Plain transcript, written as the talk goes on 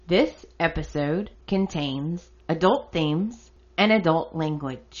This episode contains adult themes and adult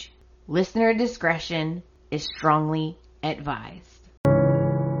language. Listener discretion is strongly advised.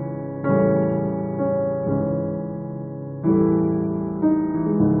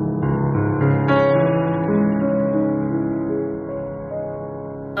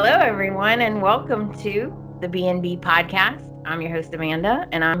 Hello, everyone, and welcome to the B&B podcast. I'm your host, Amanda,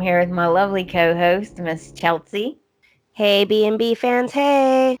 and I'm here with my lovely co-host, Miss Chelsea. Hey, B&B fans,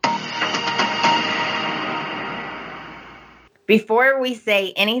 hey. Before we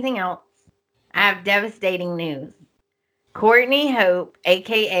say anything else, I have devastating news. Courtney Hope,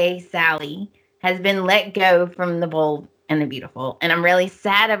 aka Sally, has been let go from The Bold and the Beautiful, and I'm really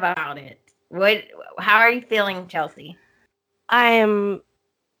sad about it. How are you feeling, Chelsea? I'm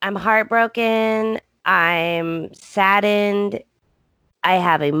heartbroken. I'm saddened. I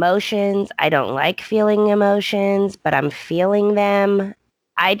have emotions. I don't like feeling emotions, but I'm feeling them.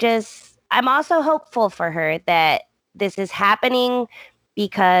 I'm also hopeful for her that this is happening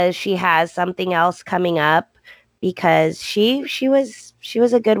because she has something else coming up, because she was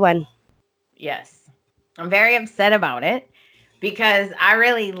a good one. Yes. I'm very upset about it because I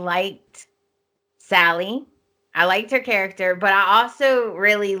really liked Sally. I liked her character, but I also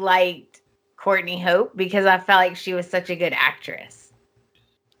really liked Courtney Hope because I felt like she was such a good actress.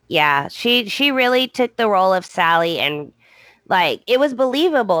 Yeah, she really took the role of Sally, and like, it was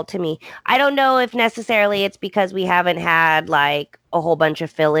believable to me. I don't know if necessarily it's because we haven't had like a whole bunch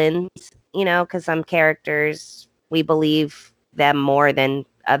of fill-ins, because some characters we believe them more than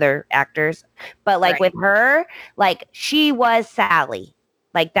other actors. But like Right. with her, like, she was Sally.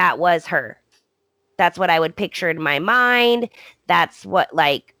 Like, that was her. That's what I would picture in my mind. That's what,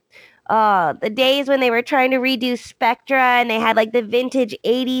 like, the days when they were trying to redo Spectra and they had like the vintage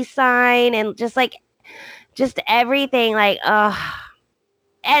 80s sign and just everything, like,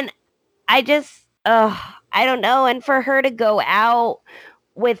 and I don't know. And for her to go out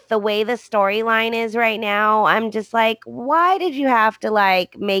with the way the storyline is right now, I'm just like, why did you have to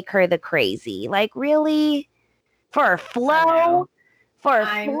like make her the crazy? Like, really? For flow? For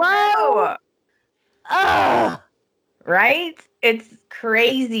I flow? know. Ugh. Right? It's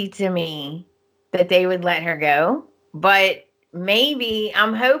crazy to me that they would let her go. But maybe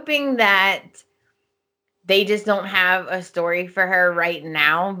I'm hoping that they just don't have a story for her right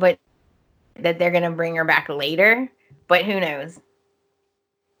now, but that they're going to bring her back later. But who knows?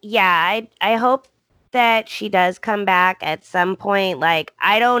 Yeah, I hope that she does come back at some point. Like,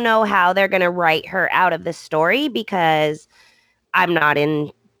 I don't know how they're going to write her out of the story because I'm not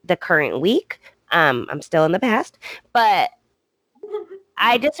in the current week. I'm still in the past, but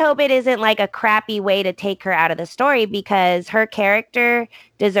I just hope it isn't like a crappy way to take her out of the story, because her character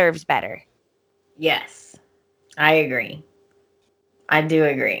deserves better. Yes, I agree. I do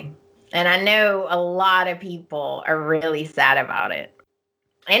agree. And I know a lot of people are really sad about it.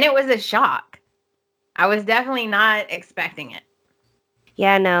 And it was a shock. I was definitely not expecting it.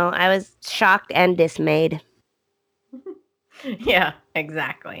 Yeah, no, I was shocked and dismayed. Yeah,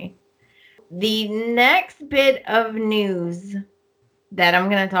 exactly. The next bit of news that I'm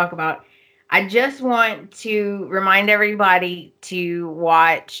going to talk about, I just want to remind everybody to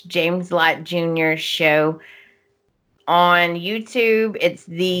watch James Lott Jr.'s show on YouTube. It's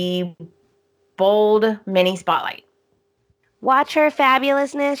the Bold Mini Spotlight. Watch her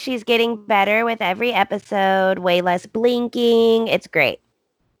fabulousness. She's getting better with every episode, way less blinking. It's great.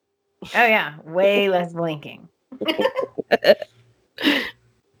 Oh, yeah, way less blinking.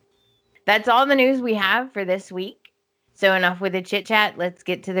 That's all the news we have for this week. So enough with the chit chat. Let's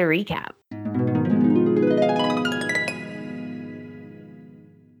get to the recap.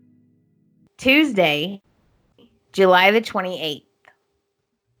 Tuesday, July the 28th.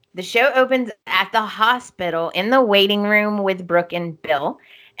 The show opens at the hospital in the waiting room with Brooke and Bill.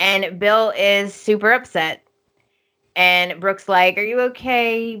 And Bill is super upset. And Brooke's like, "Are you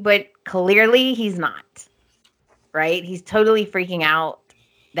okay?" But clearly he's not. Right? He's totally freaking out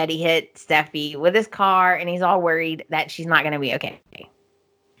that he hit Steffi with his car. And he's all worried that she's not going to be okay.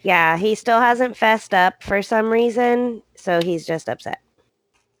 Yeah, he still hasn't fessed up for some reason, so he's just upset.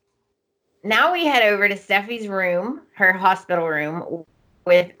 Now we head over to Steffi's room, her hospital room,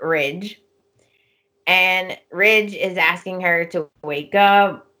 with Ridge. And Ridge is asking her to wake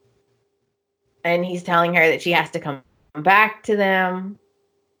up. And he's telling her that she has to come back to them.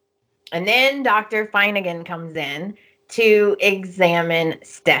 And then Dr. Finnegan comes in to examine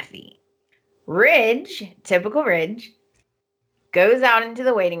Steffi. Ridge, typical Ridge, goes out into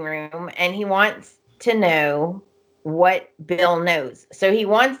the waiting room and he wants to know what Bill knows. So he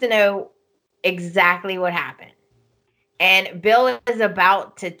wants to know exactly what happened. And Bill is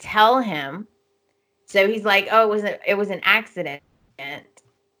about to tell him. So he's like, "Oh, it was an accident."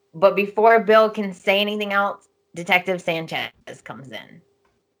 But before Bill can say anything else, Detective Sanchez comes in.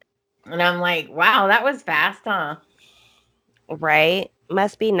 And I'm like, "Wow, that was fast, huh?" Right?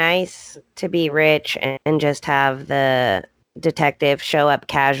 Must be nice to be rich and just have the detective show up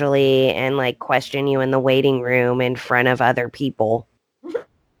casually and like question you in the waiting room in front of other people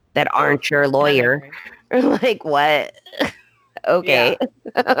that aren't your lawyer. Like, what? Okay.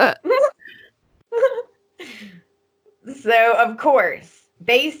 So, of course,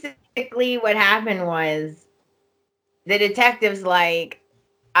 basically what happened was the detective's like,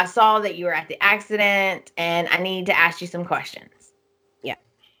 "I saw that you were at the accident and I need to ask you some questions." Yeah.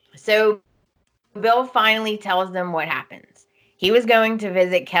 So Bill finally tells them what happens. He was going to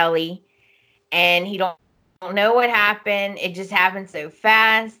visit Kelly and he don't know what happened. It just happened so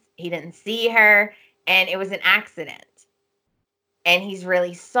fast. He didn't see her and it was an accident. And he's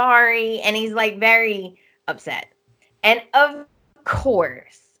really sorry and he's like very upset. And of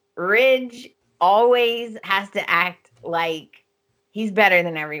course, Ridge always has to act like he's better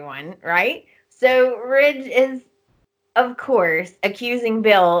than everyone, right? So Ridge is, of course, accusing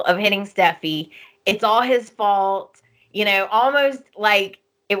Bill of hitting Steffi. It's all his fault, almost like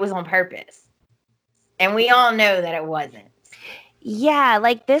it was on purpose. And we all know that it wasn't. Yeah,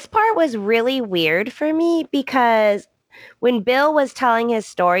 like this part was really weird for me because when Bill was telling his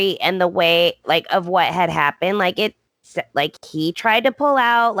story and the way like of what had happened, like he tried to pull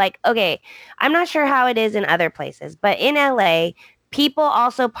out like okay, I'm not sure how it is in other places, but in LA, people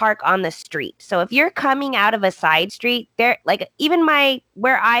also park on the street. So if you're coming out of a side street, there like even my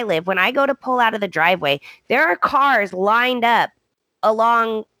where I live, when I go to pull out of the driveway, there are cars lined up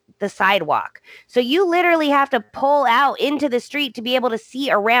along the sidewalk. So you literally have to pull out into the street to be able to see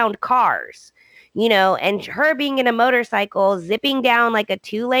around cars, and her being in a motorcycle zipping down like a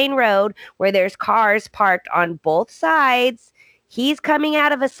 2-lane road where there's cars parked on both sides. He's coming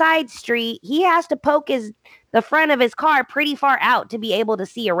out of a side street. He has to poke the front of his car pretty far out to be able to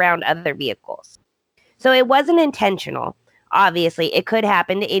see around other vehicles. So it wasn't intentional. Obviously, it could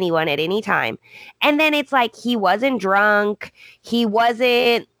happen to anyone at any time. And then it's like he wasn't drunk. He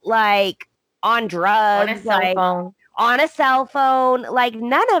wasn't like on drugs, On a cell phone. on a cell phone, like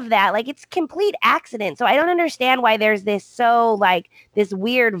none of that. Like it's complete accident. So I don't understand why there's this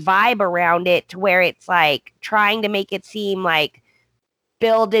weird vibe around it to where it's like trying to make it seem like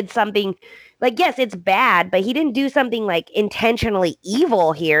Bill did something like yes, it's bad, but he didn't do something like intentionally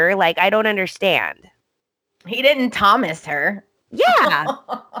evil here. Like I don't understand. He didn't Thomas her. Yeah.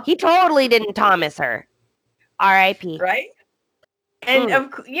 He totally didn't Thomas her. R.I.P. Right? And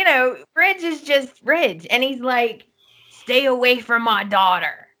Ridge is just Ridge, and he's like, "Stay away from my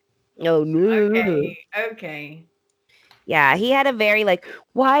daughter." Oh no. Okay. Yeah, he had a very like,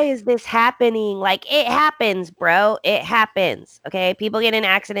 why is this happening? Like it happens, bro. It happens. Okay. People get in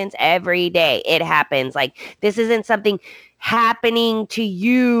accidents every day. It happens. Like this isn't something happening to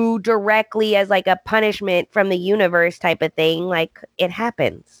you directly as like a punishment from the universe type of thing. Like it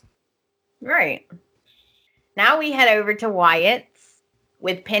happens. Right. Now we head over to Wyatt's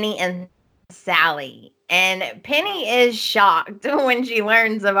with Penny and Sally. And Penny is shocked when she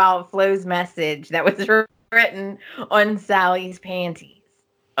learns about Flo's message that was written on Sally's panties.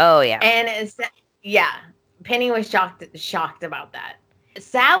 Oh yeah. And yeah, Penny was shocked about that.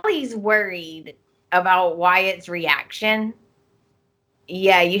 Sally's worried about Wyatt's reaction.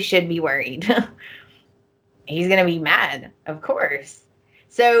 Yeah, you should be worried. He's going to be mad, of course.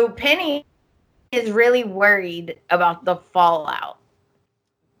 So Penny is really worried about the fallout.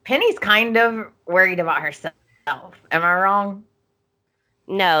 Penny's kind of worried about herself. Am I wrong?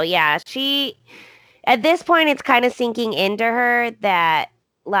 No, yeah. At this point, it's kind of sinking into her that,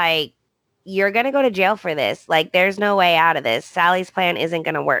 like, you're going to go to jail for this. Like, there's no way out of this. Sally's plan isn't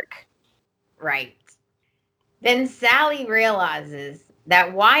going to work. Right. Then Sally realizes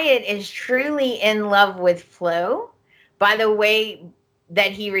that Wyatt is truly in love with Flo by the way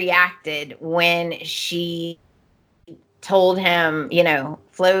that he reacted when she told him,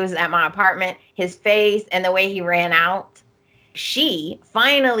 Flo's at my apartment, his face and the way he ran out. She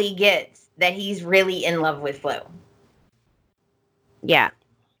finally gets that he's really in love with Flo. Yeah.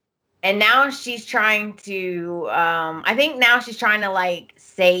 And now she's trying to, I think now she's trying to like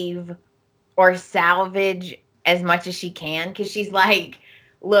save or salvage as much as she can. Because she's like,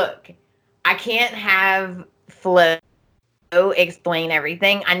 look, I can't have Flo explain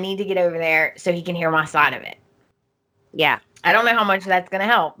everything. I need to get over there so he can hear my side of it. Yeah. I don't know how much that's going to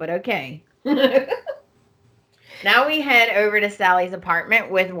help, but okay. Now we head over to Sally's apartment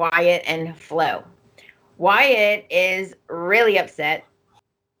with Wyatt and Flo. Wyatt is really upset,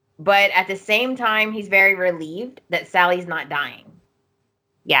 but at the same time, he's very relieved that Sally's not dying.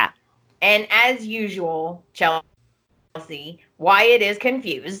 Yeah. And as usual, Chelsea, Wyatt is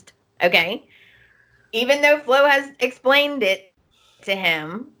confused. Okay. Even though Flo has explained it to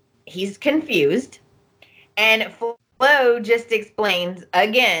him, he's confused. And Flo just explains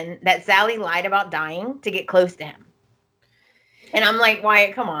again that Sally lied about dying to get close to him. And I'm like,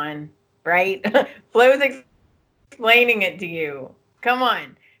 Wyatt, come on, right? Flo's explaining it to you. Come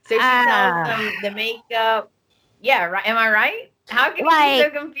on. So she tells him the makeup. Yeah, right. Am I right? How can he be so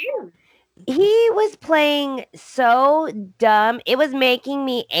confused? He was playing so dumb. It was making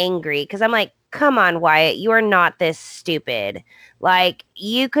me angry because I'm like, come on, Wyatt, you are not this stupid. Like,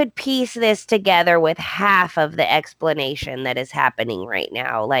 you could piece this together with half of the explanation that is happening right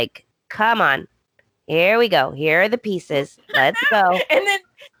now. Like, come on. Here we go. Here are the pieces. Let's go. And then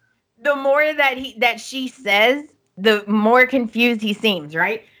the more that she says, the more confused he seems,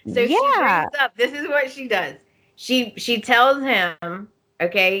 right? So she brings up, this is what she does. She tells him,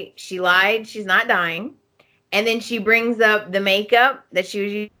 okay, she lied, she's not dying. And then she brings up the makeup that she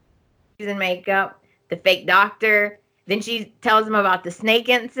was using makeup, the fake doctor. Then she tells him about the snake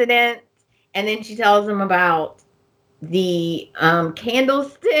incident. And then she tells him about the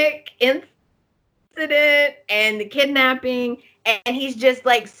candlestick incident and the kidnapping. And he's just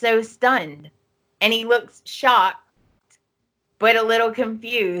like so stunned. And he looks shocked, but a little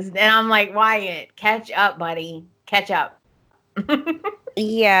confused. And I'm like, Wyatt, catch up, buddy. Catch up.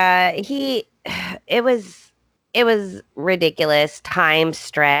 Yeah, it was ridiculous. Time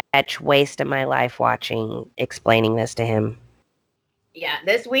stretch, waste of my life explaining this to him. Yeah,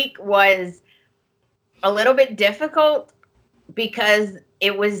 this week was a little bit difficult because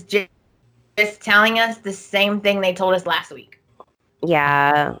it was just telling us the same thing they told us last week.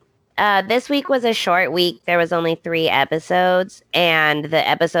 Yeah. This week was a short week. There was only 3 episodes, and the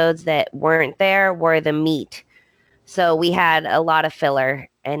episodes that weren't there were the meat. So we had a lot of filler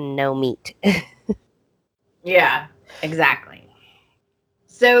and no meat. Yeah, exactly.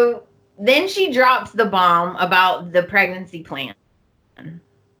 So then she drops the bomb about the pregnancy plan.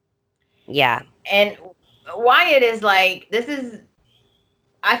 Yeah. And Wyatt is like,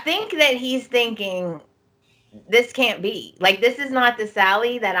 I think that he's thinking, this can't be. Like, this is not the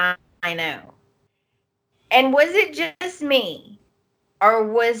Sally that I know. And was it just me? Or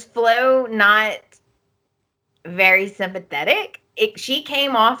was Flo not very sympathetic? She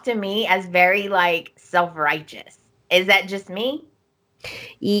came off to me as very, like, self-righteous. Is that just me?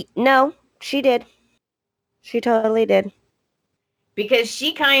 No, she did. She totally did. Because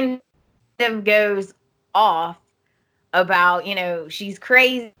she kind of goes off about, she's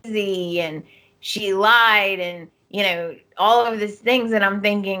crazy and she lied and, all of these things. And I'm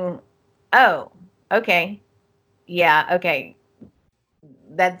thinking, oh, okay. Yeah, okay.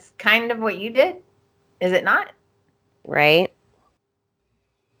 That's kind of what you did, is it not? Right.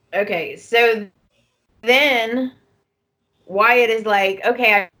 Okay, so then Wyatt is like,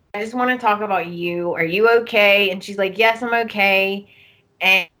 okay, I just want to talk about you. Are you okay? And she's like, yes, I'm okay.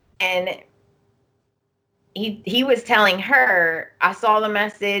 And he was telling her, I saw the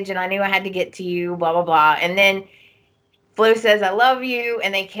message and I knew I had to get to you, blah, blah, blah. And then Flo says, I love you.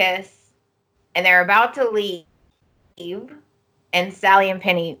 And they kiss and they're about to leave. And Sally and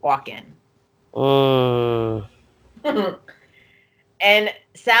Penny walk in. And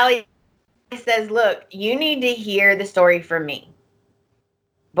Sally says, look, you need to hear the story from me.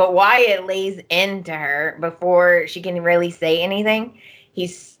 But Wyatt lays into her before she can really say anything.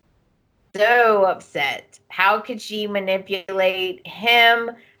 He's so upset. How could she manipulate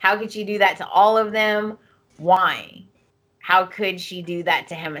him? How could she do that to all of them? Why? How could she do that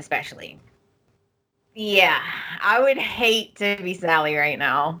to him especially? Yeah, I would hate to be Sally right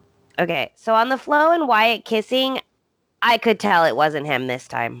now. Okay, so on the Flo and Wyatt kissing, I could tell it wasn't him this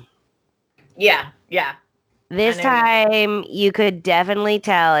time. Yeah. This time, you could definitely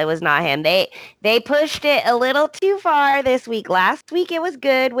tell it was not him. They pushed it a little too far this week. Last week, it was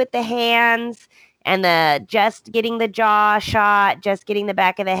good with the hands and the just getting the jaw shot, just getting the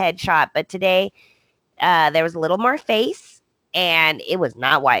back of the head shot. But today, there was a little more face, and it was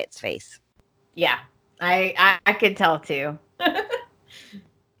not Wyatt's face. Yeah, I could tell too.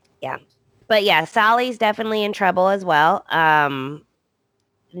 Yeah. But yeah, Sally's definitely in trouble as well.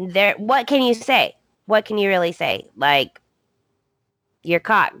 What can you say? What can you really say? Like, you're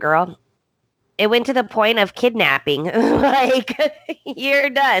caught, girl. It went to the point of kidnapping. Like, you're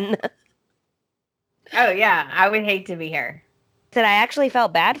done. Oh yeah, I would hate to be her. That I actually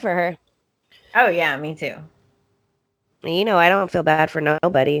felt bad for her. Oh yeah, me too. I don't feel bad for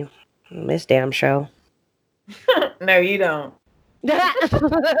nobody in this damn show. No, you don't.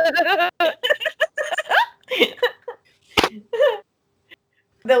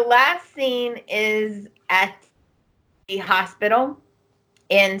 The last scene is at the hospital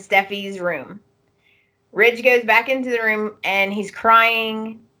in Steffi's room. Ridge goes back into the room and he's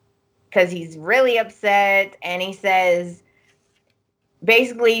crying because he's really upset. And he says,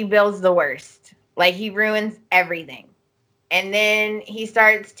 basically, Bill's the worst. Like, he ruins everything. And then he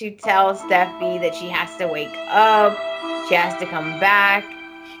starts to tell Steffi that she has to wake up, she has to come back.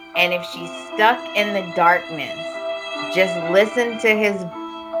 And if she's stuck in the darkness, just listen to his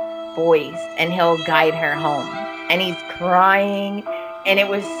voice and he'll guide her home. And he's crying. And it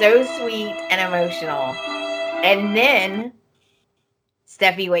was so sweet and emotional. And then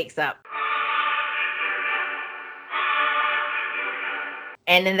Steffi wakes up.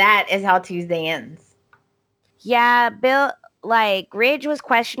 And that is how Tuesday ends. Yeah, Bill, like, Ridge was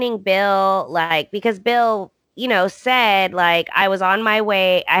questioning Bill, like, because Bill, said, like, I was on my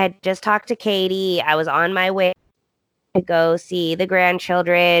way. I had just talked to Katie. I was on my way to go see the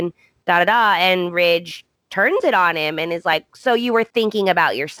grandchildren, da da da. And Ridge turns it on him and is like, so you were thinking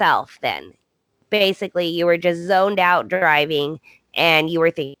about yourself then? Basically, you were just zoned out driving and you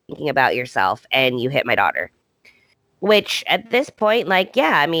were thinking about yourself and you hit my daughter. Which at this point, like,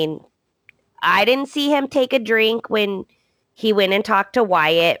 yeah, I mean, I didn't see him take a drink when he went and talked to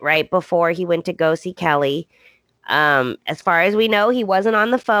Wyatt right before he went to go see Kelly. As far as we know, he wasn't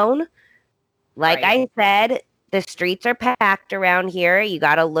on the phone. Like Right. I said, the streets are packed around here. You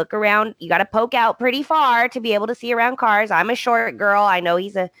got to look around. You got to poke out pretty far to be able to see around cars. I'm a short girl. I know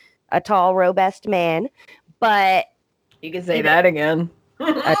he's a tall, robust man, but You can say that again.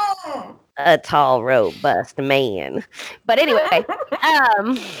 a tall, robust man. But anyway,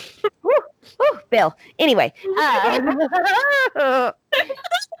 whew, Bill. Anyway, I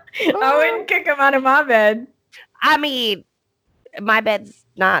wouldn't kick him out of my bed. I mean, my bed's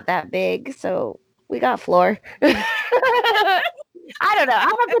not that big, so we got floor. I don't know.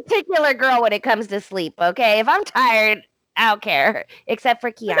 I'm a particular girl when it comes to sleep, okay? If I'm tired, I don't care, except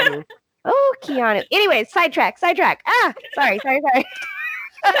for Keanu. Oh, Keanu. Anyway, sidetrack. Ah, sorry.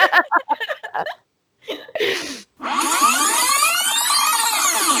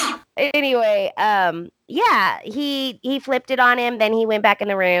 Anyway, yeah, he flipped it on him, then he went back in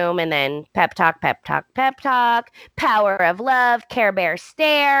the room and then pep talk, power of love, Care Bear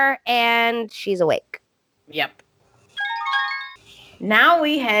stare, and she's awake. Yep. Now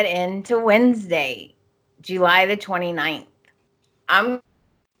we head into Wednesday, July the 29th. I'm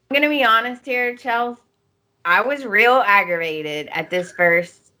going to be honest here, Chelsea. I was real aggravated at this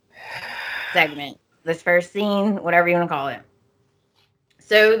first segment, this first scene, whatever you want to call it.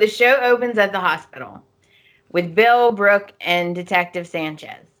 So the show opens at the hospital with Bill, Brooke, and Detective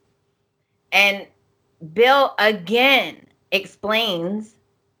Sanchez. And Bill again explains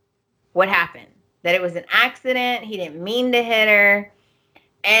what happened, that it was an accident. He didn't mean to hit her.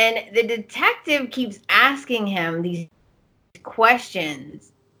 And the detective keeps asking him these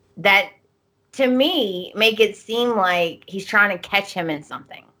questions that, to me, make it seem like he's trying to catch him in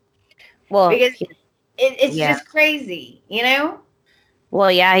something. Well, because it's just crazy, you know?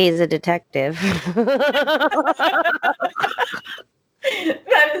 Well, yeah, he's a detective. That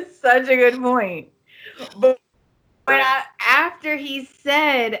is such a good point. But after he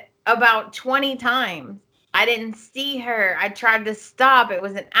said about 20 times, I didn't see her, I tried to stop, it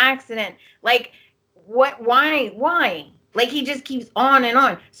was an accident. Like, what? Why? Like, he just keeps on and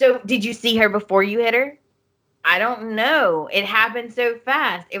on. So, did you see her before you hit her? I don't know. It happened so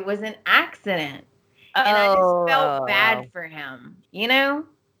fast. It was an accident. And I just felt bad for him, you know?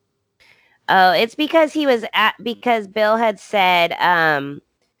 Oh, it's because because Bill had said,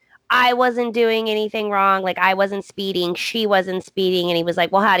 I wasn't doing anything wrong. Like, I wasn't speeding. She wasn't speeding. And he was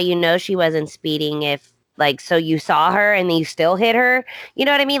like, well, how do you know she wasn't speeding if, like, so you saw her and then you still hit her? You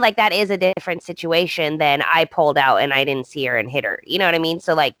know what I mean? Like, that is a different situation than I pulled out and I didn't see her and hit her. You know what I mean?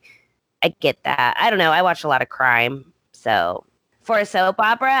 So, like, I get that. I don't know. I watch a lot of crime. So, for a soap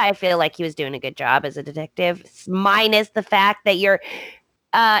opera, I feel like he was doing a good job as a detective, minus the fact that you're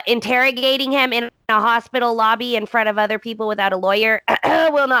interrogating him in a hospital lobby in front of other people without a lawyer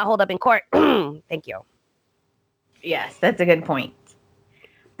will not hold up in court. Thank you. Yes, that's a good point.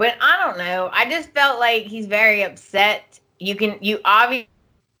 But I don't know. I just felt like he's very upset. You obviously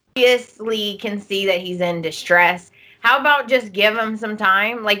can see that he's in distress. How about just give him some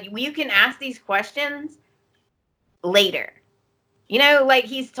time? Like, you can ask these questions later. You know, like,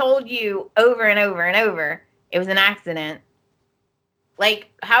 he's told you over and over and over it was an accident.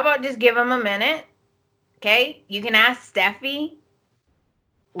 Like, how about just give him a minute? Okay? You can ask Steffi.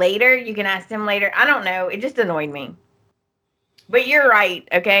 later. You can ask him later. I don't know. It just annoyed me. But you're right,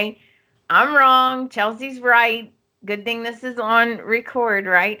 okay? I'm wrong. Chelsea's right. Good thing this is on record,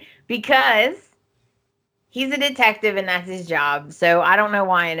 right? Because he's a detective and that's his job. So I don't know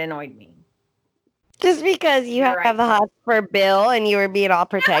why it annoyed me. Just because you You're have right. the hots for Bill and you were being all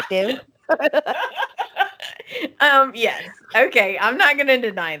protective. Yes. Okay, I'm not going to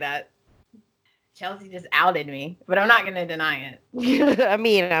deny that. Chelsea just outed me, but I'm not going to deny it. I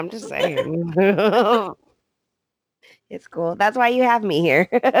mean, I'm just saying. It's cool. That's why you have me here.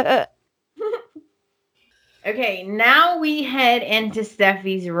 Okay, now we head into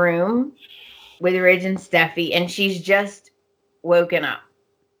Steffi's room with Ridge and Steffi, and she's just woken up.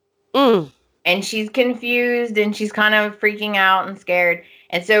 Mm. And she's confused and she's kind of freaking out and scared.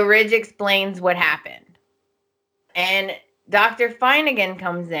 And so Ridge explains what happened. And Dr. Finnegan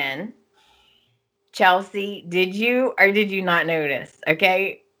comes in. Chelsea, did you or did you not notice?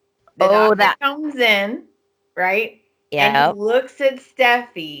 Okay. The Oh, doctor that. comes in, right? And he Yep. looks at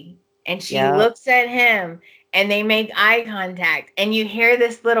Steffi and she Yep. looks at him and they make eye contact. And you hear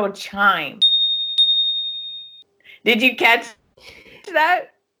this little chime. Did you catch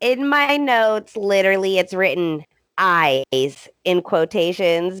that? In my notes, literally, it's written eyes in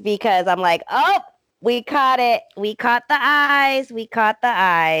quotations because I'm like, oh, we caught it. We caught the eyes. We caught the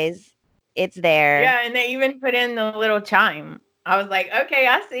eyes. It's there. Yeah, and they even put in the little chime. I was like, okay,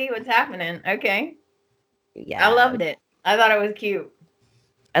 I see what's happening. Okay. Yeah. I loved it. I thought it was cute.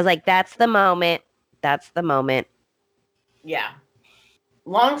 I was like, that's the moment. That's the moment. Yeah.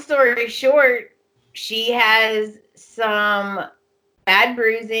 Long story short, she has some bad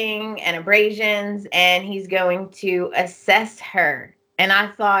bruising and abrasions, and he's going to assess her. And I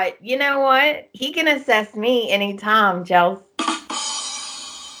thought, you know what? He can assess me anytime, Chelsea.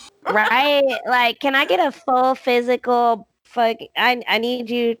 Right? Like, can I get a full physical? I need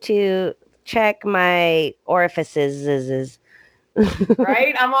you to check my orifices.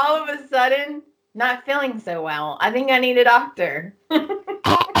 Right? I'm all of a sudden not feeling so well. I think I need a doctor.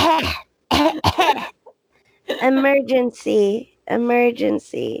 Emergency.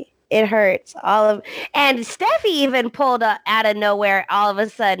 It hurts. And Steffi even pulled up out of nowhere. All of a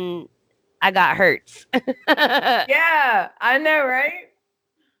sudden, I got hurts. Yeah, I know, right?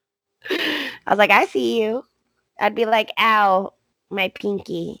 I was like, I see you. I'd be like, ow, my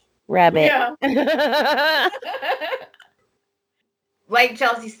pinky. Rub it. Yeah. Like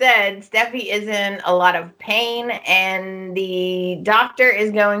Chelsea said, Steffi is in a lot of pain, and the doctor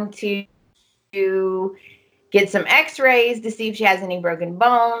is going to get some x rays to see if she has any broken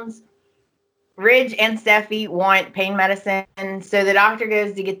bones. Ridge and Steffi want pain medicine, so the doctor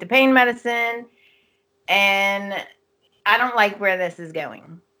goes to get the pain medicine, and I don't like where this is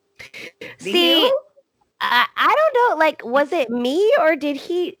going. Do See, you? I don't know. Like, was it me or did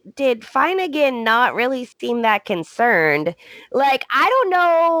Finnegan not really seem that concerned? Like, I don't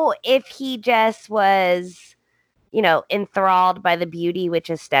know if he just was, enthralled by the beauty,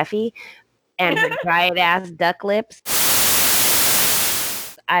 which is Steffi, and her giant ass duck lips.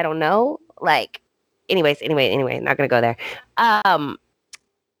 I don't know. Like, anyway, not gonna go there. I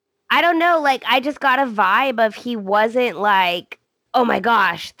don't know. Like, I just got a vibe of he wasn't like, oh my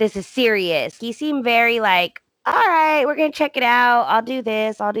gosh, this is serious. He seemed very like, all right, we're gonna check it out. I'll do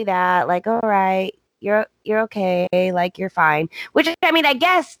this, I'll do that. Like, all right, you're okay. Like, you're fine. Which I mean, I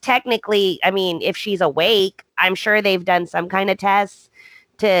guess technically, I mean, if she's awake, I'm sure they've done some kind of tests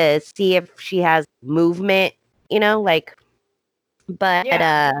to see if she has movement. Like, but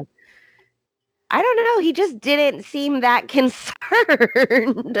Yeah. I don't know. He just didn't seem that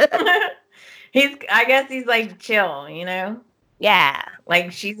concerned. I guess he's like chill, you know? Yeah.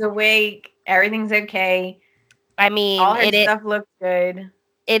 Like she's awake, everything's okay. I mean, All her stuff looks good.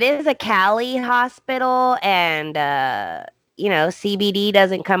 it is a Cali hospital and CBD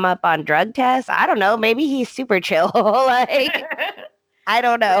doesn't come up on drug tests. I don't know. Maybe he's super chill. Like, I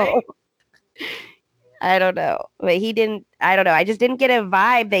don't know. Right? I don't know. But he didn't, I don't know. I just didn't get a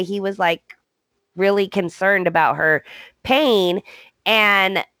vibe that he was like really concerned about her pain.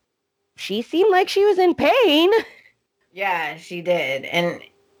 And she seemed like she was in pain. Yeah, she did. And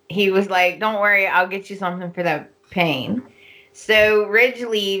he was like, "Don't worry, I'll get you something for that pain." So Ridge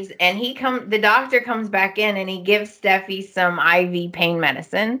leaves and the doctor comes back in and he gives Steffi some IV pain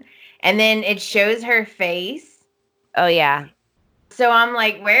medicine. And then it shows her face. Oh yeah. So I'm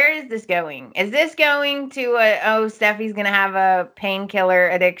like, where is this going? Is this going to Steffi's gonna have a painkiller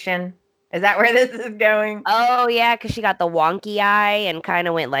addiction? Is that where this is going? Oh yeah, because she got the wonky eye and kind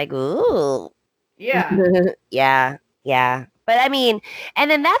of went like, ooh. Yeah. Yeah. But I mean, and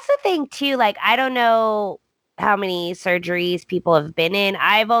then that's the thing too. Like, I don't know. how many surgeries people have been in.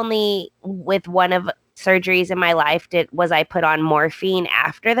 I've only, with one of surgeries in my life, was I put on morphine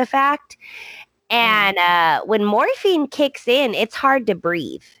after the fact. And when morphine kicks in, it's hard to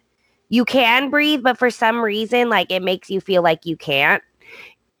breathe. You can breathe, but for some reason, like it makes you feel like you can't.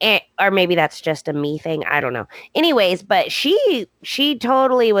 Or maybe that's just a me thing. I don't know. Anyways, but she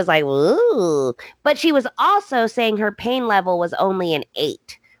totally was like, ooh. But she was also saying her pain level was only an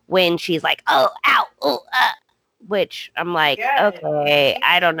 8 when she's like, oh, ow, oh, which I'm like, okay,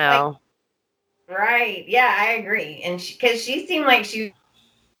 I don't know. Right. Yeah, I agree. And because she seemed like she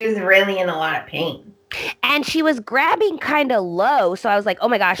was really in a lot of pain. And she was grabbing kind of low. So I was like, oh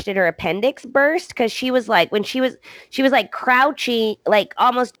my gosh, did her appendix burst? Because she was like, when she was like crouching, like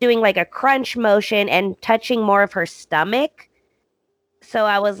almost doing like a crunch motion and touching more of her stomach. So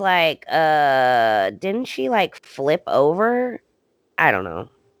I was like, didn't she like flip over? I don't know.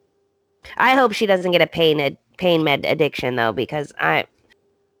 I hope she doesn't get a pain med addiction though, because no,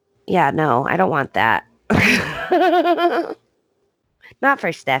 I don't want that. Not for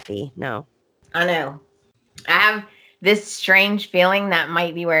Steffi, no. I know. I have this strange feeling that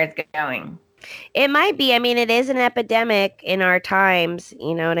might be where it's going. It might be. I mean, it is an epidemic in our times.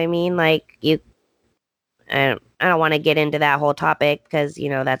 You know what I mean? Like I don't want to get into that whole topic because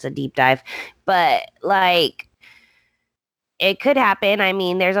that's a deep dive. But like, it could happen. I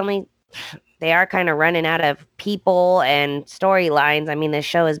mean, they are kind of running out of people and storylines. I mean, this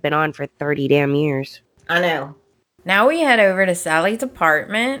show has been on for 30 damn years. I know. Now we head over to Sally's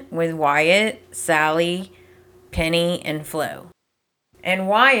apartment with Wyatt, Sally, Penny, and Flo. And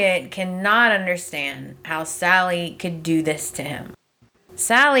Wyatt cannot understand how Sally could do this to him.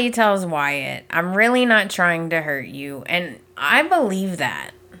 Sally tells Wyatt, I'm really not trying to hurt you, and I believe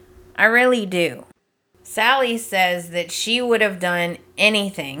that. I really do. Sally says that she would have done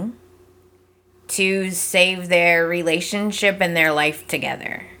anything to save their relationship and their life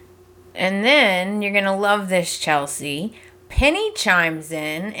together. And then, you're going to love this, Chelsea. Penny chimes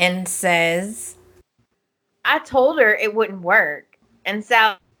in and says, I told her it wouldn't work. And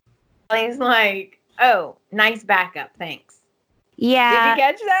Sally's like, oh, nice backup. Thanks. Yeah. Did you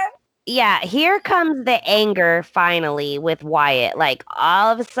catch that? Yeah, here comes the anger finally with Wyatt. Like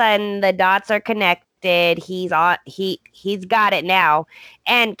all of a sudden the dots are connected. He's got it now.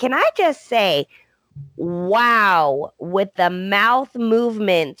 And can I just say, wow, with the mouth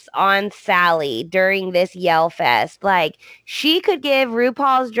movements on Sally during this yell fest. Like she could give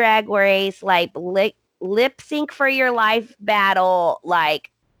RuPaul's Drag Race like lip sync for your life battle.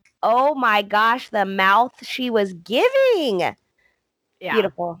 Like, oh my gosh, the mouth she was giving. Yeah.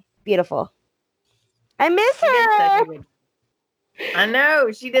 Beautiful. I miss her. I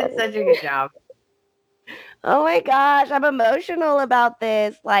know. She did such a good job. Oh my gosh, I'm emotional about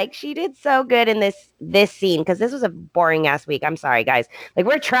this. Like she did so good in this scene because this was a boring ass week. I'm sorry, guys. Like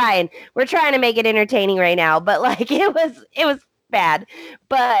we're trying to make it entertaining right now, but like it was bad.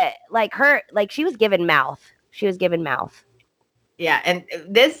 But like she was given mouth. Yeah, and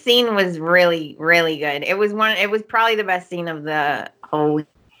this scene was really, really good. It was probably the best scene of the whole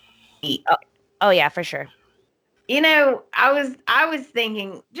week. Oh yeah, for sure. I was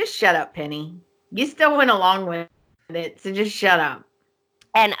thinking, just shut up, Penny. You still went along with it, so just shut up.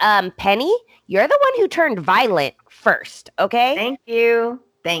 And Penny, you're the one who turned violent first, okay? Thank you.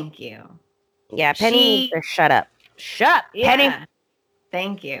 Yeah, Penny, just shut up. Shut, yeah. Penny.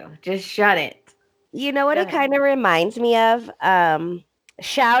 Thank you. Just shut it. You know what it kind of reminds me of?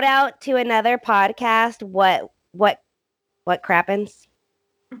 Shout out to another podcast. What crappens?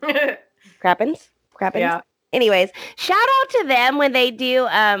 Crappens? Yeah. Anyways, shout out to them when they do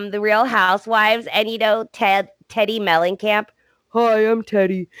the Real Housewives and Teddi Mellencamp. Hi, I'm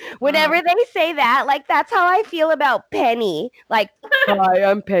Teddi. Whenever they say that, like that's how I feel about Penny. Like, hi,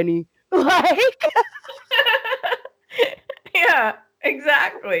 I'm Penny. Like yeah,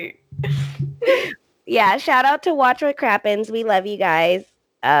 exactly. Yeah, shout out to Watch What Crappens. We love you guys.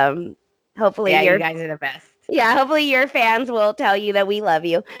 Hopefully you guys are the best. Yeah, hopefully your fans will tell you that we love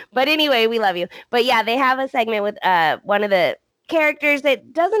you. But anyway, we love you. But yeah, they have a segment with one of the characters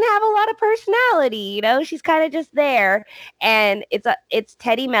that doesn't have a lot of personality. She's kind of just there, and it's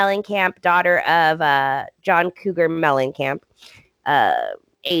Teddi Mellencamp, daughter of John Cougar Mellencamp,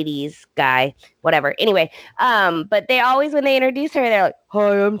 80s guy, whatever. Anyway, but they always, when they introduce her, they're like,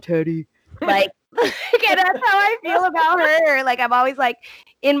 "Hi, I'm Teddi." Like. And that's how I feel about her. Like I'm always like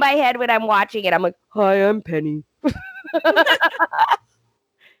in my head when I'm watching it, I'm like, "Hi, I'm Penny."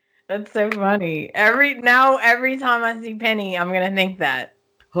 That's so funny. Every time I see Penny, I'm gonna think that.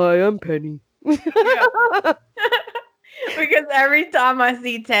 Hi, I'm Penny. Because every time I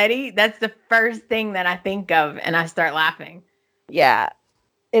see Teddy, that's the first thing that I think of, and I start laughing. Yeah.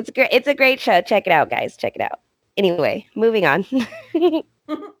 It's great. It's a great show. Check it out, guys. Check it out. Anyway, moving on.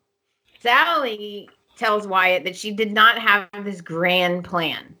 Sally tells Wyatt that she did not have this grand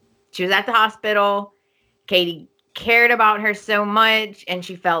plan. She was at the hospital. Katie cared about her so much, and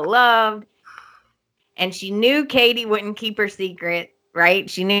she felt loved. And she knew Katie wouldn't keep her secret, right?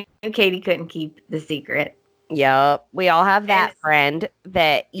 She knew Katie couldn't keep the secret. Yep. We all have that friend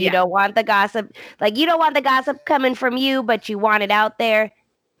that you don't want the gossip. Like, you don't want the gossip coming from you, but you want it out there.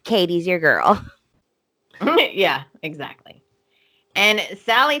 Katie's your girl. Yeah, exactly. And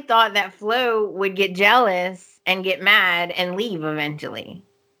Sally thought that Flo would get jealous and get mad and leave eventually.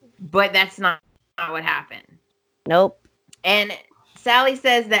 But that's not what happened. Nope. And Sally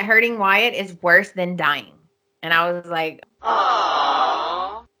says that hurting Wyatt is worse than dying. And I was like,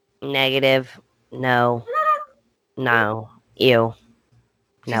 aww. Negative. No. No. Ew.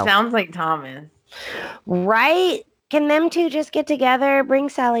 She sounds like Thomas. Right? Can them two just get together? Bring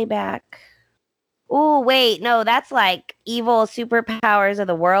Sally back. Oh, wait. No, that's like evil superpowers of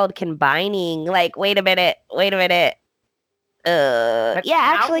the world combining. Like, wait a minute. Yeah,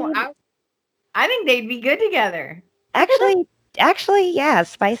 actually. I think they'd be good together. Actually, yeah.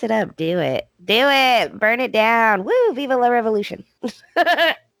 Spice it up. Do it. Burn it down. Woo. Viva la revolution.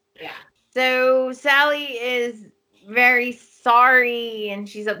 Yeah. So Sally is very sorry and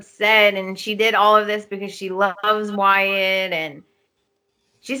she's upset, and she did all of this because she loves Wyatt, and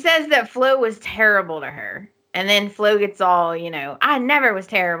she says that Flo was terrible to her. And then Flo gets all, I never was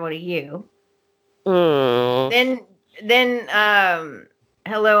terrible to you. Then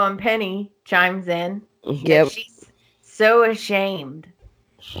Hello, I'm Penny chimes in. Yep. She's so ashamed.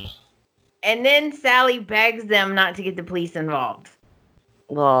 And then Sally begs them not to get the police involved.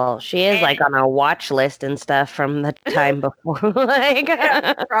 Well, she is like on a watch list and stuff from the time before.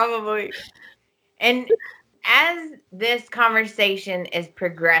 Yeah, probably. And as this conversation is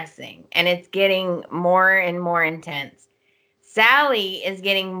progressing and it's getting more and more intense, Sally is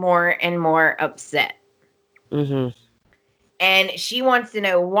getting more and more upset. Mm-hmm. And she wants to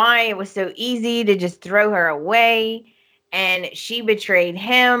know why it was so easy to just throw her away. And she betrayed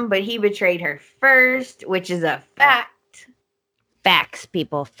him, but he betrayed her first, which is a fact. Facts,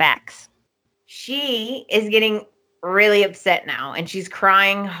 people, facts. She is getting really upset now, and she's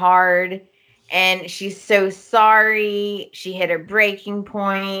crying hard, and she's so sorry. She hit her breaking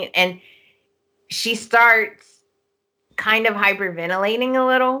point, and she starts kind of hyperventilating a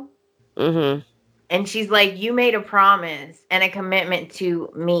little. Mm-hmm. And she's like, you made a promise and a commitment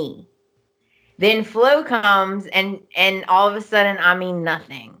to me. Then Flo comes, and all of a sudden, I mean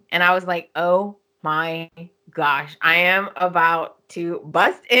nothing. And I was like, oh my gosh, I am about to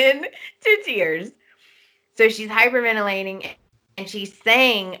bust into tears. So she's hyperventilating, and she's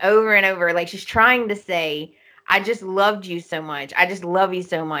saying over and over, like she's trying to say, I just loved you so much. I just love you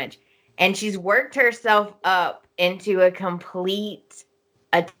so much. And she's worked herself up into a complete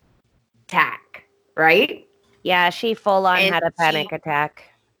attack, right? Yeah, she full on had a panic attack.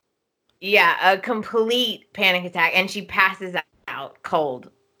 Yeah, a complete panic attack. And she passes out cold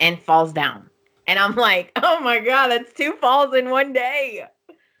and falls down. And I'm like, oh my God, that's 2 falls in one day.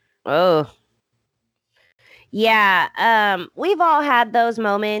 Oh. Yeah, we've all had those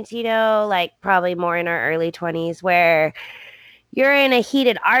moments, like probably more in our early 20s where you're in a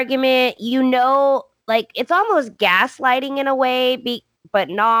heated argument, like it's almost gaslighting in a way, but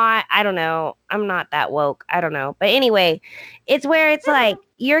not, I don't know. I'm not that woke. I don't know. But anyway, it's where it's like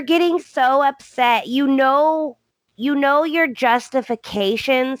you're getting so upset, your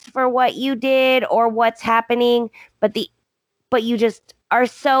justifications for what you did or what's happening, but you just are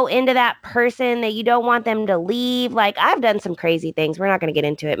so into that person that you don't want them to leave. Like, I've done some crazy things. We're not going to get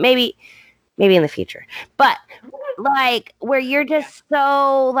into it. Maybe in the future. But like where you're just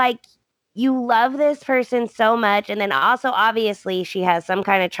so like you love this person so much, and then also obviously she has some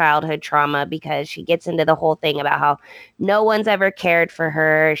kind of childhood trauma because she gets into the whole thing about how no one's ever cared for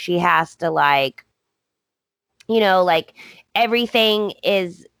her. She has to like everything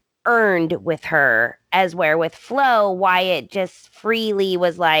is earned with her, as where with Flo, Wyatt just freely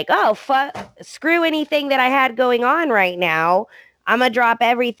was like, oh, screw anything that I had going on right now. I'm going to drop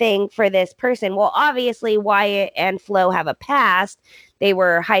everything for this person. Well, obviously, Wyatt and Flo have a past. They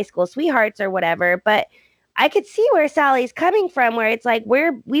were high school sweethearts or whatever. But I could see where Sally's coming from, where it's like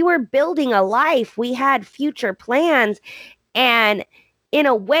we were building a life. We had future plans. And in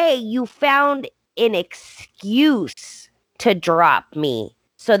a way, you found an excuse to drop me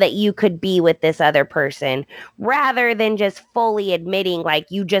so that you could be with this other person, rather than just fully admitting like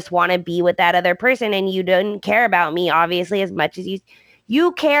you just want to be with that other person and you didn't care about me obviously as much as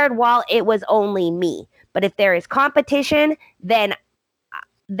you cared while it was only me. But if there is competition, then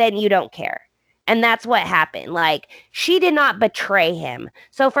you don't care. And that's what happened. Like, she did not betray him.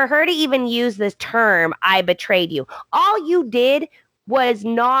 So for her to even use this term, I betrayed you, all you did was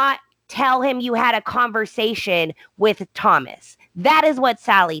not tell him you had a conversation with Thomas. That is what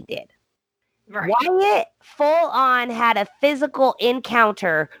Sally did. Right. Wyatt full on had a physical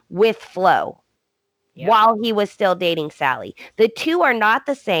encounter with Flo. Yep. While he was still dating Sally. The two are not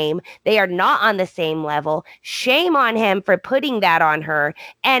the same. They are not on the same level. Shame on him for putting that on her.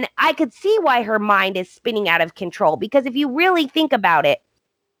 And I could see why her mind is spinning out of control, because if you really think about it,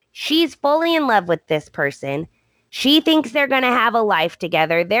 she's fully in love with this person. She thinks they're going to have a life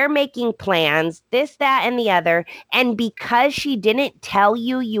together. They're making plans, this, that, and the other. And because she didn't tell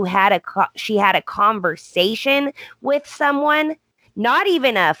you she had a conversation with someone, not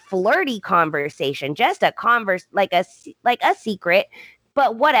even a flirty conversation, just a like a secret,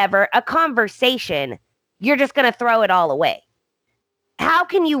 but whatever, a conversation, you're just going to throw it all away. How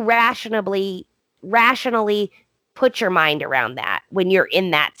can you rationally put your mind around that when you're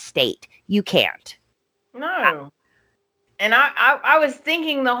in that state? You can't. No. And I was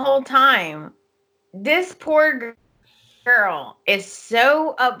thinking the whole time, this poor girl is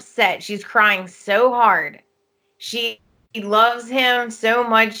so upset. She's crying so hard. She loves him so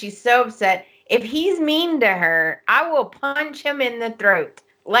much. She's so upset. If he's mean to her, I will punch him in the throat.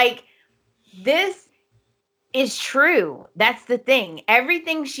 Like, this is true. That's the thing.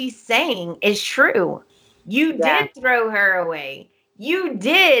 Everything she's saying is true. You did throw her away. You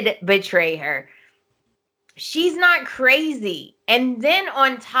did betray her. She's not crazy. And then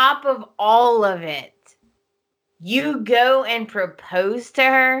on top of all of it, you go and propose to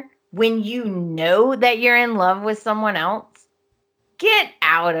her when you know that you're in love with someone else. Get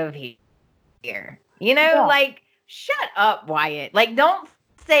out of here. You know, like, shut up, Wyatt. Like, don't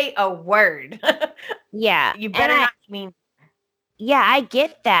say a word. Yeah. You better not mean. Yeah, I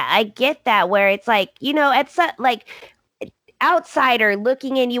get that where it's like, you know, it's like outsider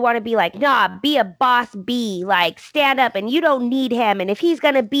looking in, you want to be like, nah, be a boss bee, like stand up, and you don't need him. And if he's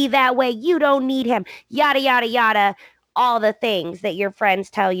going to be that way, you don't need him. Yada, yada, yada. All the things that your friends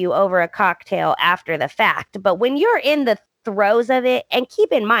tell you over a cocktail after the fact. But when you're in the throes of it, and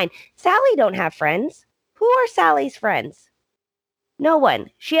keep in mind, Sally don't have friends. Who are Sally's friends? No one.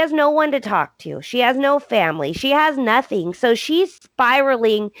 She has no one to talk to. She has no family. She has nothing. So she's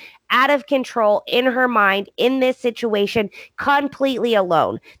spiraling out of control in her mind in this situation completely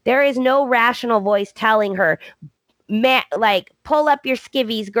alone. There is no rational voice telling her, like, pull up your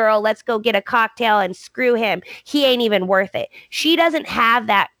skivvies, girl. Let's go get a cocktail and screw him. He ain't even worth it. She doesn't have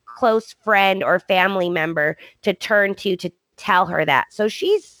that close friend or family member to turn to tell her that. So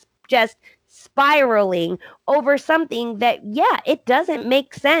she's just spiraling over something that, it doesn't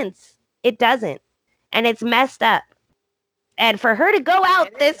make sense. It doesn't. And it's messed up. And for her to go out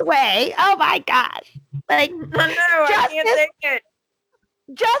this way, oh my gosh. Like, I can't take it.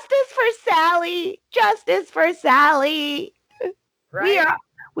 Justice for Sally. Justice for Sally. Right.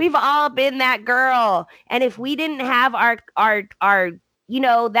 We've all been that girl. And if we didn't have our you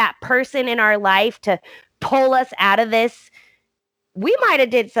know, that person in our life to pull us out of this, we might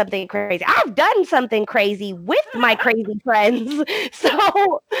have did something crazy. I've done something crazy with my crazy friends.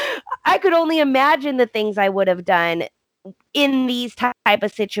 So I could only imagine the things I would have done in these type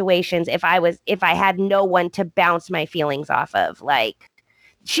of situations if I had no one to bounce my feelings off of. Like,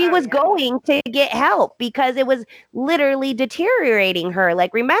 she was going to get help because it was literally deteriorating her.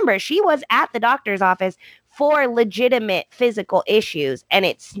 Like, remember, she was at the doctor's office for legitimate physical issues, and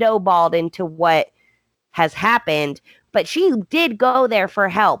it snowballed into what has happened. But she did go there for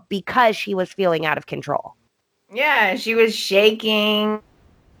help because she was feeling out of control. Yeah, she was shaking,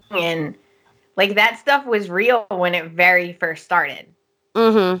 and like, that stuff was real when it very first started.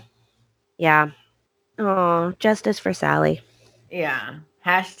 Mm-hmm. Yeah. Oh, justice for Sally. Yeah.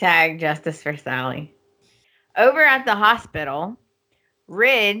 Hashtag justice for Sally. Over at the hospital,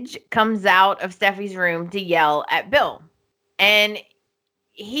 Ridge comes out of Steffi's room to yell at Bill. And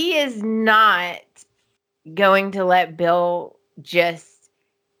he is not going to let Bill just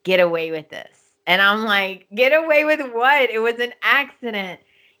get away with this. And I'm like, get away with what? It was an accident.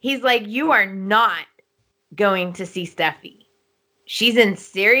 He's like, you are not going to see Steffi. She's in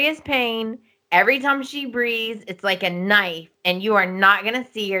serious pain. Every time she breathes, it's like a knife, and you are not going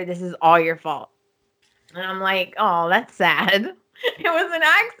to see her. This is all your fault. And I'm like, oh, that's sad. It was an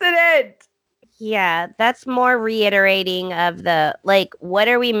accident. Yeah, that's more reiterating of the like, what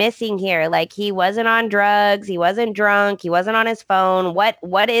are we missing here? Like, he wasn't on drugs, he wasn't drunk, he wasn't on his phone.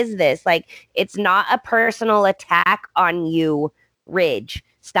 What is this? Like, it's not a personal attack on you, Ridge.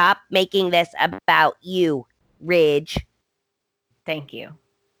 Stop making this about you, Ridge. Thank you.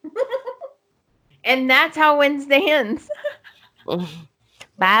 And that's how Wednesday ends.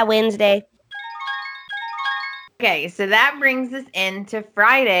 Bye, Wednesday. Okay, so that brings us into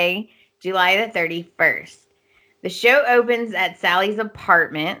Friday, July the 31st. The show opens at Sally's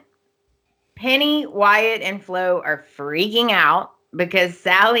apartment. Penny, Wyatt, and Flo are freaking out because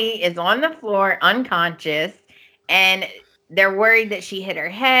Sally is on the floor unconscious and they're worried that she hit her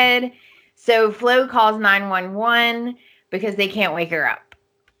head. So Flo calls 911 because they can't wake her up.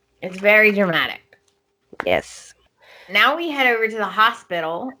 It's very dramatic. Yes. Now we head over to the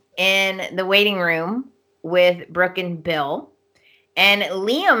hospital in the waiting room with Brooke and Bill. And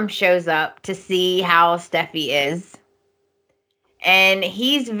Liam shows up to see how Steffi is. And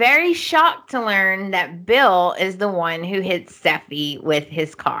he's very shocked to learn that Bill is the one who hit Steffi with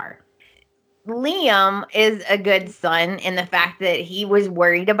his car. Liam is a good son in the fact that he was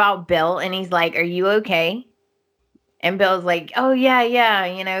worried about Bill and he's like, "Are you okay?" And Bill's like, "Oh,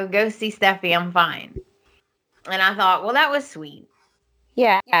 yeah, go see Steffi. I'm fine." And I thought, well, that was sweet.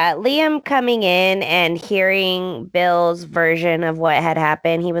 Yeah, Liam coming in and hearing Bill's version of what had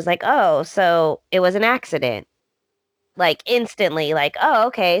happened, he was like, "Oh, so it was an accident." Like instantly, like, "Oh,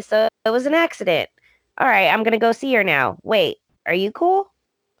 okay, so it was an accident. All right, I'm gonna go see her now. Wait, are you cool?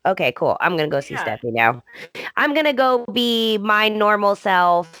 Okay, cool. I'm gonna go see Yeah. Steffi now. I'm gonna go be my normal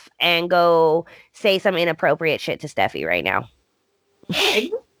self and go say some inappropriate shit to Steffi right now."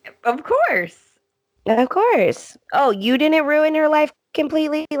 Of course. Of course. Oh, you didn't ruin her life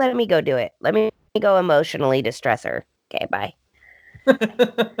completely? Let me go do it. Let me go emotionally distress her. Okay, bye.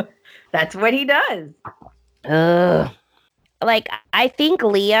 That's what he does. Ugh. Like, I think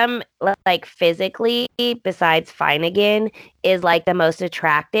Liam, like, physically, besides Finnegan, is, like, the most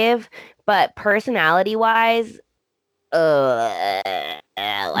attractive. But personality-wise, like,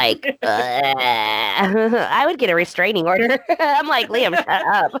 I would get a restraining order. I'm like, Liam, shut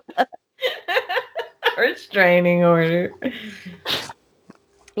up. Restraining order.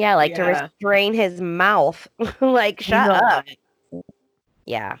 Yeah, like to Yeah. restrain his mouth. Like, He's shut a up. lot.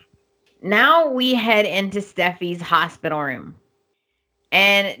 Yeah. Now we head into Steffi's hospital room.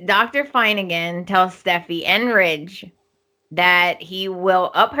 And Dr. Finnegan tells Steffi and Ridge that he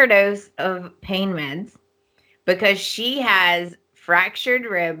will up her dose of pain meds because she has fractured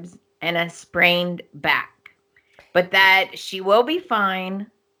ribs and a sprained back. But that she will be fine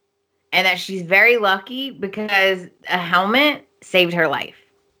and that she's very lucky because a helmet saved her life.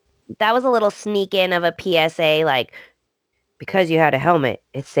 That was a little sneak in of a PSA, like, because you had a helmet,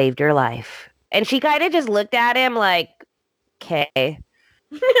 it saved your life. And she kind of just looked at him like, okay.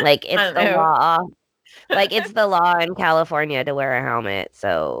 Like, it's the law. Like, it's the law in California to wear a helmet.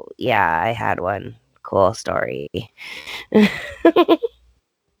 So, yeah, I had one. Cool story.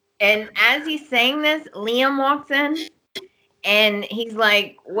 And as he's saying this, Liam walks in and he's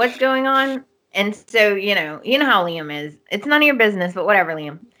like, "What's going on?" And so, you know how Liam is. It's none of your business, but whatever,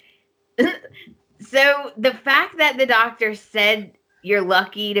 Liam. So the fact that the doctor said you're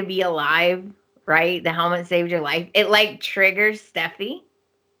lucky to be alive, right? The helmet saved your life. It like triggers Steffi.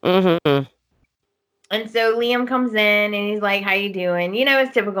 Mm-hmm. And so Liam comes in and he's like, "How you doing?"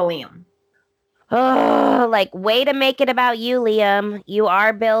 It's typical Liam. Oh, like, way to make it about you, Liam. You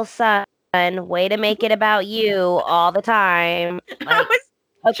are Bill's son. Way to make it about you all the time. Like,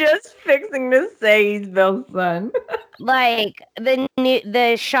 I was just fixing to say he's Bill's son. like,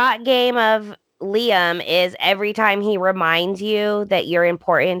 the shot game of Liam is every time he reminds you that you're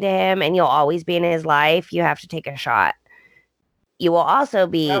important to him and you'll always be in his life, you have to take a shot. You will also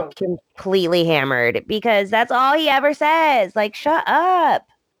be completely hammered because that's all he ever says. Like, shut up.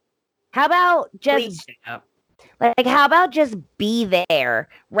 How about just how about just be there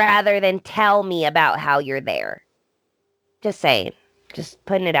rather than tell me about how you're there? Just saying. Just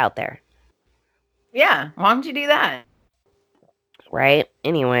putting it out there. Yeah, why don't you do that? Right?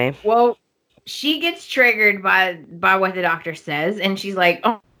 Anyway. Well, she gets triggered by what the doctor says, and she's like,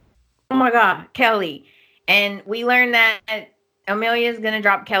 "Oh my God, Kelly!" And we learn that Amelia's gonna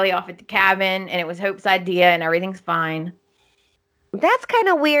drop Kelly off at the cabin, and it was Hope's idea, and everything's fine. That's kind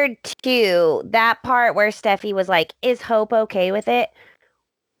of weird too. That part where Steffi was like, "Is Hope okay with it?"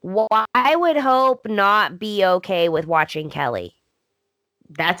 Why would Hope not be okay with watching Kelly?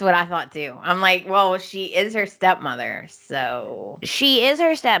 That's what I thought too. I'm like, well, she is her stepmother, so she is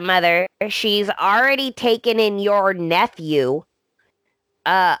her stepmother. She's already taken in your nephew.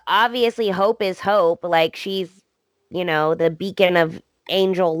 Obviously Hope is Hope. Like she's, the beacon of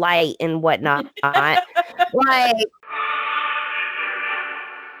angel light and whatnot. Like,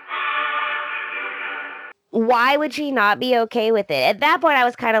 why would she not be okay with it? At that point, I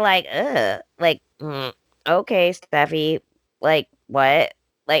was kind of like, ugh, like, okay, Steffi, like, what?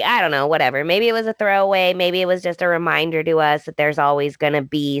 Like, I don't know, whatever. Maybe it was a throwaway. Maybe it was just a reminder to us that there's always going to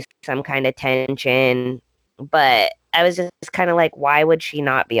be some kind of tension. But I was just kind of like, why would she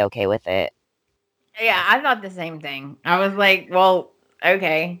not be okay with it? Yeah, I thought the same thing. I was like, well,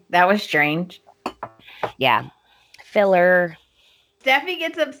 okay, that was strange. Yeah. Filler. Steffi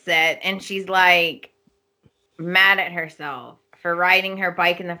gets upset and she's like mad at herself for riding her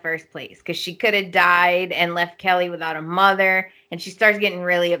bike in the first place because she could have died and left Kelly without a mother. And she starts getting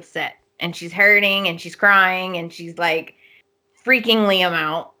really upset and she's hurting and she's crying and she's like freaking Liam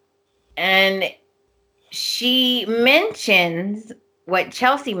out. And she mentions what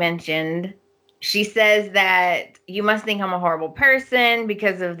Chelsea mentioned. She says that you must think I'm a horrible person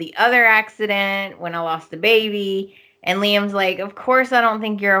because of the other accident when I lost the baby. And Liam's like, of course I don't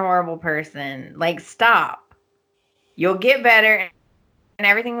think you're a horrible person. Like, stop. You'll get better and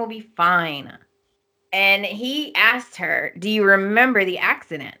everything will be fine. And he asked her, do you remember the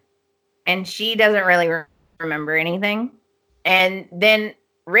accident? And she doesn't really remember anything. And then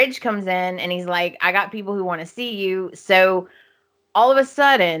Ridge comes in and he's like, I got people who want to see you. So all of a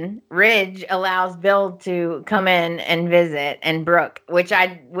sudden, Ridge allows Bill to come in and visit and Brooke, which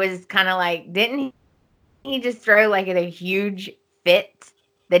I was kind of like, didn't he just throw like a huge fit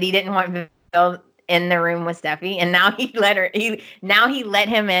that he didn't want Bill in the room with Steffi, and now he let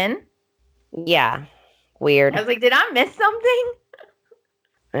him in? Yeah, weird. I was like, did I miss something?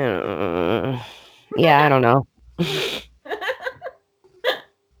 Yeah, I don't know.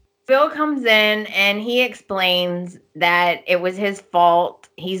 Bill comes in and he explains that it was his fault.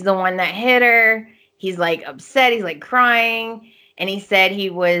 He's the one that hit her. He's like upset. He's like crying. And he said he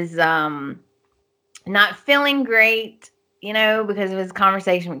was not feeling great, because of his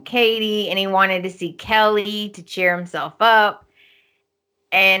conversation with Katie. And he wanted to see Kelly to cheer himself up.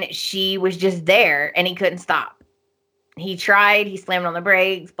 And she was just there and he couldn't stop. He tried. He slammed on the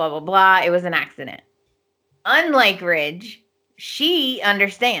brakes, blah, blah, blah. It was an accident. Unlike Ridge, she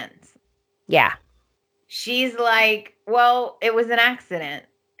understands. Yeah. She's like, well, it was an accident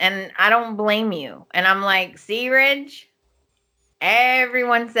and I don't blame you. And I'm like, see, Ridge?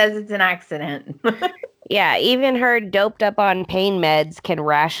 Everyone says it's an accident. Yeah, even her doped up on pain meds can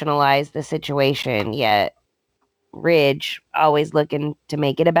rationalize the situation, yet Ridge always looking to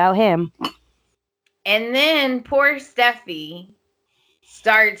make it about him. And then poor Steffi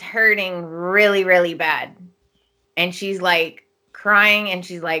starts hurting really, really bad. And she's like crying and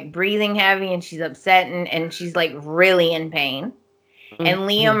she's like breathing heavy and she's upset and she's like really in pain. Mm-hmm. And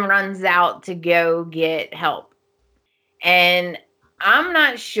Liam runs out to go get help. And I'm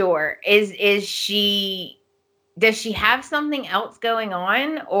not sure. Does she have something else going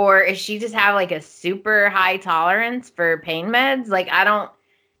on, or is she just have like a super high tolerance for pain meds? Like,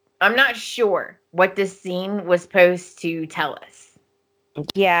 I'm not sure what this scene was supposed to tell us.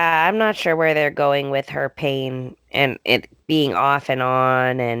 Yeah, I'm not sure where they're going with her pain and it being off and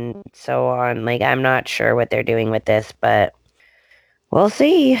on and so on. Like, I'm not sure what they're doing with this, but we'll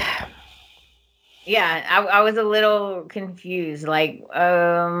see. Yeah, I was a little confused. Like,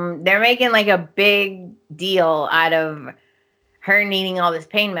 they're making like a big deal out of her needing all this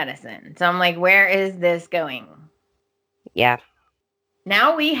pain medicine. So I'm like, where is this going? Yeah.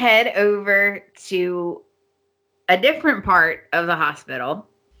 Now we head over to a different part of the hospital,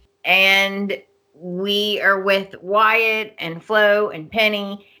 and we are with Wyatt and Flo and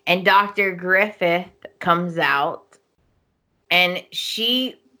Penny, and Dr. Griffith comes out, and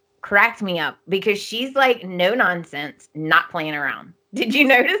she cracked me up because she's like no nonsense, not playing around. Did you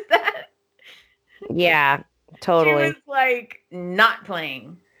notice that? Yeah, totally. She was like not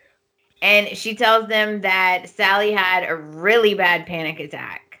playing. And she tells them that Sally had a really bad panic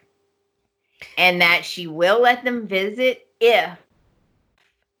attack and that she will let them visit if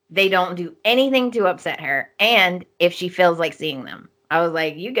they don't do anything to upset her and if she feels like seeing them. I was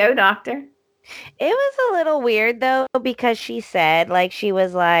like, you go, doctor. It was a little weird, though, because she said, like, she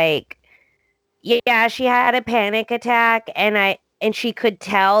was like, yeah, she had a panic attack, and she could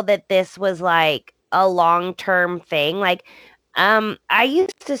tell that this was, like, a long-term thing. Like, I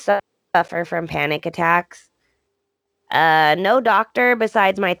used to suffer from panic attacks. No doctor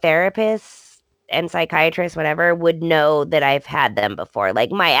besides my therapist and psychiatrist, whatever, would know that I've had them before. Like,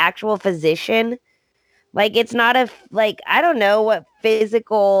 my actual physician, like, it's not I don't know what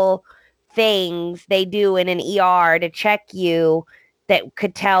physical things they do in an ER to check you that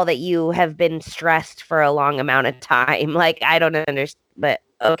could tell that you have been stressed for a long amount of time. Like, I don't understand, but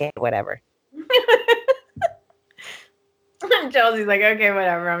okay, whatever. Chelsea's like, okay,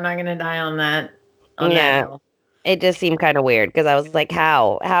 whatever. I'm not gonna die on that. Yeah. Hill. It just seemed kind of weird because I was like,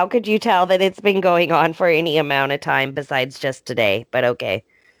 how? How could you tell that it's been going on for any amount of time besides just today? But okay.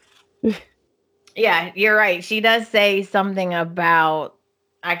 Yeah, you're right. She does say something about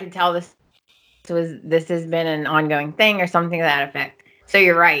I can tell this has been an ongoing thing or something to that effect. So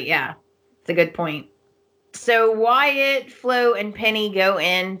you're right. Yeah, it's a good point. So Wyatt, Flo, and Penny go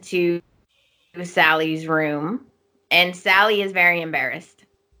into Sally's room, and Sally is very embarrassed.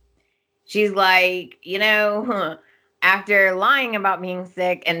 She's like, after lying about being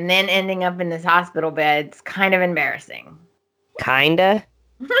sick and then ending up in this hospital bed, it's kind of embarrassing. Kinda.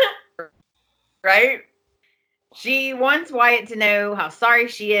 Right? She wants Wyatt to know how sorry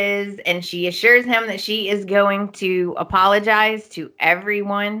she is, and she assures him that she is going to apologize to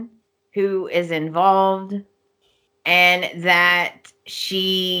everyone who is involved and that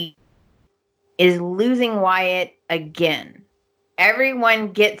she is losing Wyatt again. Everyone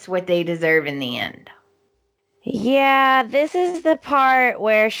gets what they deserve in the end. Yeah, this is the part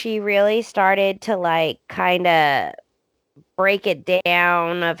where she really started to like kind of break it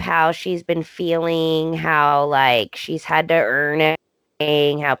down of how she's been feeling, how like she's had to earn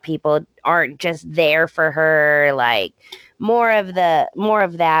it, how people aren't just there for her, like more of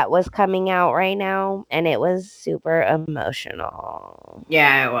that was coming out right now, and it was super emotional.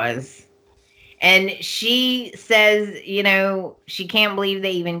 Yeah, it was. And she says, she can't believe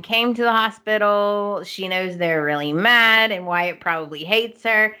they even came to the hospital. She knows they're really mad and Wyatt probably hates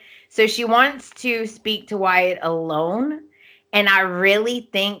her. So she wants to speak to Wyatt alone. And I really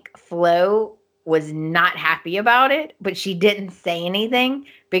think Flo was not happy about it, but she didn't say anything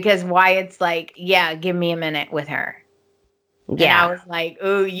because Wyatt's like, yeah, give me a minute with her. Yeah. And I was like,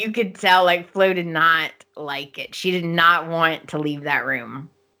 oh, you could tell like Flo did not like it. She did not want to leave that room.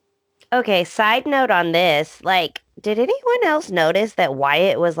 Okay, side note on this, like, did anyone else notice that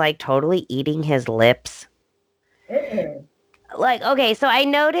Wyatt was like totally eating his lips? Like, okay, so I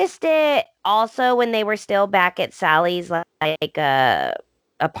noticed it also when they were still back at Sally's like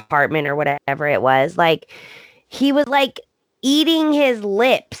apartment or whatever it was. Like, he was like eating his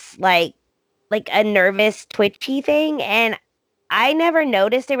lips, like a nervous twitchy thing, and I never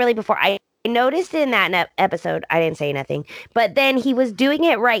noticed it really before. I noticed it in that episode. I didn't say nothing. But then he was doing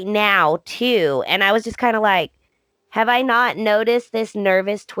it right now, too. And I was just kind of like, have I not noticed this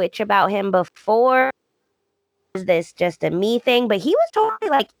nervous twitch about him before? Is this just a me thing? But he was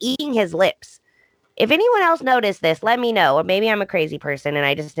totally like eating his lips. If anyone else noticed this, let me know. Or maybe I'm a crazy person and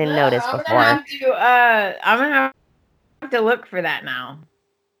I just didn't notice before. I'm gonna have to look for that now.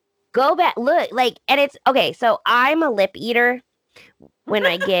 Go back, look, like, and it's okay. So I'm a lip eater when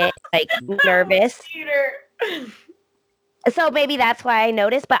I get like nervous. So maybe that's why I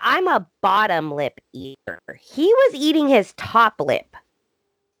noticed, but I'm a bottom lip eater. He was eating his top lip.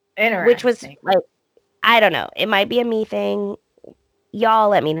 Interesting. Which was like, I don't know. It might be a me thing. Y'all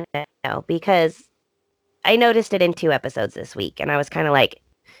let me know because I noticed it in 2 episodes this week and I was kind of like,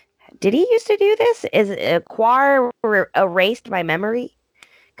 did he used to do this? Is Quar erased my memory?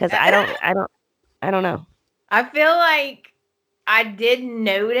 Because I don't know. I feel like I did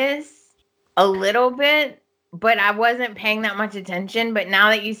notice a little bit, but I wasn't paying that much attention. But now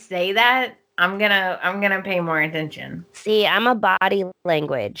that you say that, I'm gonna pay more attention. See, I'm a body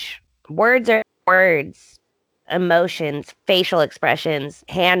language. Words are words, emotions, facial expressions,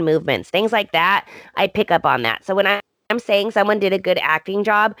 hand movements, things like that. I pick up on that. So when I'm saying someone did a good acting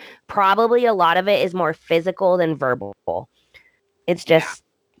job, probably a lot of it is more physical than verbal. It's just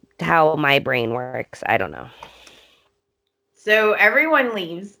how my brain works. I don't know. So everyone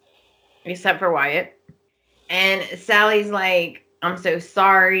leaves except for Wyatt. And Sally's like, I'm so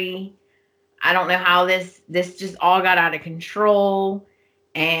sorry. I don't know how this just all got out of control.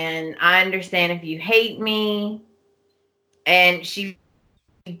 And I understand if you hate me. And she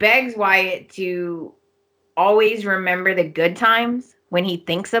begs Wyatt to always remember the good times when he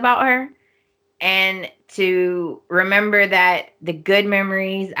thinks about her. And to remember that the good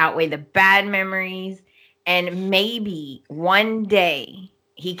memories outweigh the bad memories. And maybe one day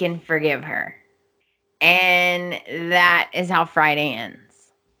he can forgive her. And that is how Friday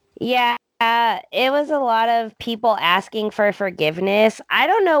ends. Yeah, it was a lot of people asking for forgiveness. I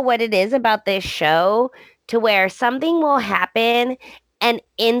don't know what it is about this show to where something will happen and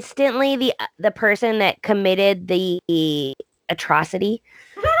instantly the person that committed the atrocity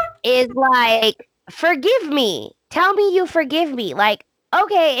is like, forgive me. Tell me you forgive me. Like,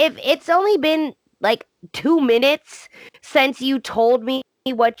 okay, if it's only been like 2 minutes since you told me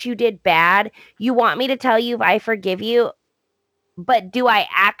what you did bad. You want me to tell you if I forgive you, but do I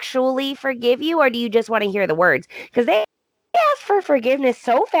actually forgive you, or do you just want to hear the words? Because they ask for forgiveness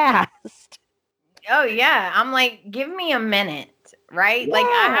so fast. Oh yeah, I'm like, give me a minute, right? Like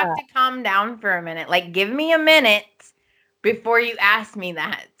I Yeah. have to calm down for a minute. Like give me a minute before you ask me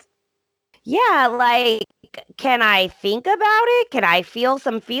that. Yeah, like, can I think about it? Can I feel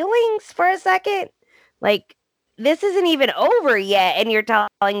some feelings for a second? Like, this isn't even over yet, and you're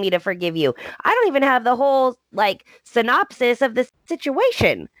telling me to forgive you. I don't even have the whole, like, synopsis of the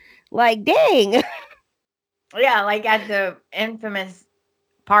situation. Like, dang. Yeah, like at the infamous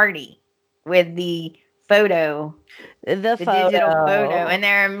party with the photo, The the digital photo, photo. and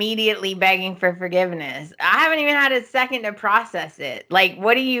they're immediately begging for forgiveness. I haven't even had a second to process it. Like,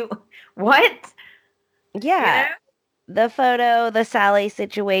 what? Yeah. The photo, the Sally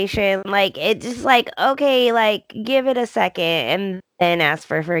situation, like, it just like, okay, like, give it a second and then ask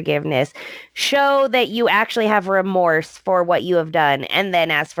for forgiveness. Show that you actually have remorse for what you have done and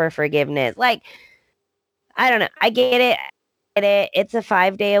then ask for forgiveness. Like, I don't know. I get it. It's a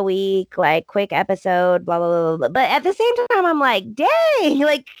 5-day a week, like, quick episode, blah, blah, blah, blah. But at the same time, I'm like, dang,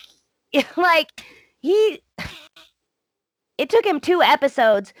 like, like, he, it took him 2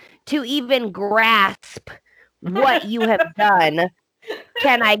 episodes to even grasp what you have done.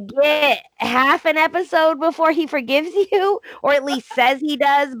 Can I get half an episode before he forgives you? Or at least says he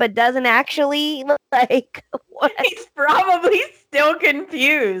does, but doesn't actually? Like, what? He's probably still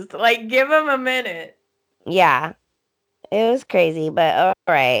confused. Like, give him a minute. Yeah, it was crazy, but all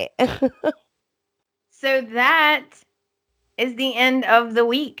right. So that is the end of the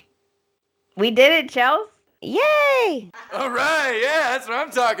week. We did it, Chels. Yay! All right, yeah, that's what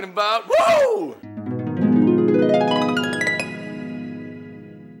I'm talking about. Woo!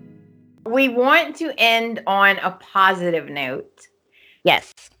 We want to end on a positive note.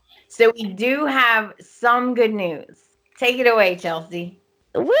 Yes. So we do have some good news. Take it away, Chelsea.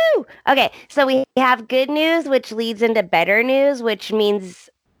 Woo! Okay, so we have good news, which leads into better news, which means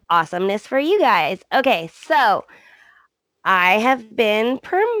awesomeness for you guys. Okay, so I have been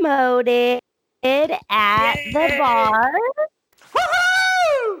promoted at the bar.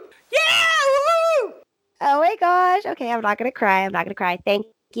 Woohoo! Yeah! Woo! Oh my gosh. Okay, I'm not gonna cry. I'm not gonna cry. Thank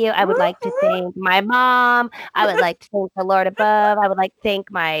you. I would like to thank my mom. I would like to thank the Lord above. I would like to thank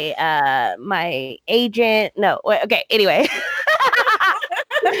my my agent. No, okay, anyway.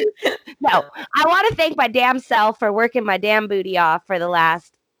 No, I want to thank my damn self for working my damn booty off for the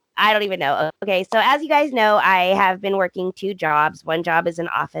last, I don't even know. Okay, so as you guys know, I have been working 2 jobs. One job is an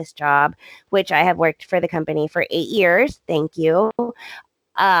office job, which I have worked for the company for 8 years. Thank you.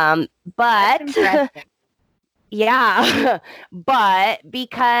 That's But impressive. yeah, but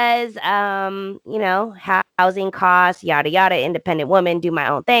because you know, housing costs, yada yada, independent woman, do my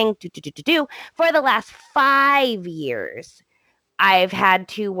own thing, do. For the last 5 years, I've had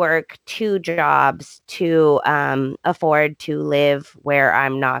to work 2 jobs to afford to live where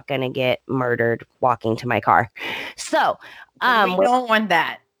I'm not gonna get murdered walking to my car. So, We don't want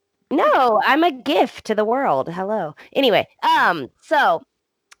that. no, I'm a gift to the world. Hello. Anyway, so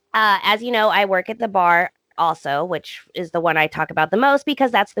as you know, I work at the bar also, which is the one I talk about the most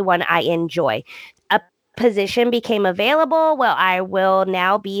because that's the one I enjoy. A position became available. Well, I will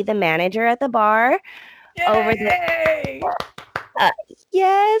now be the manager at the bar. Over the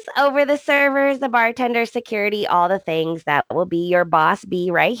yes, over the servers, the bartender, security, all the things that will be your boss be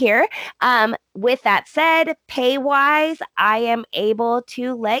right here. With that said, pay wise, I am able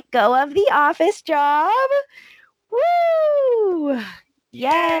to let go of the office job. Woo!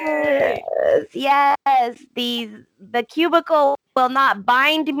 Yes, yes. The cubicle will not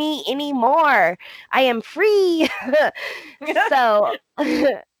bind me anymore. I am free. So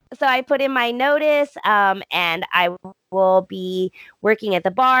so I put in my notice, and I will be working at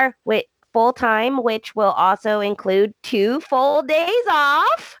the bar with full time, which will also include 2 full days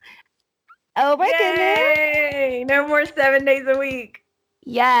off. Oh my goodness. Yay! No more 7 days a week.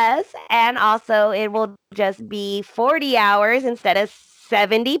 Yes, and also it will just be 40 hours instead of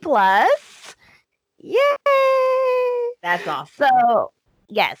 70 plus. Yay! That's awesome. So,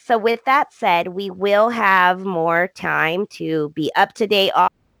 yes, so with that said, we will have more time to be up to date on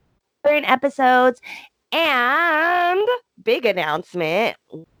current episodes, and big announcement,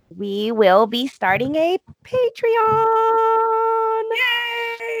 we will be starting a Patreon.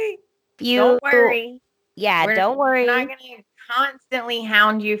 Yay! You, Don't worry. Yeah, don't We're worry. not going to constantly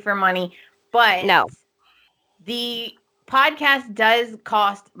hound you for money, but No. the podcast does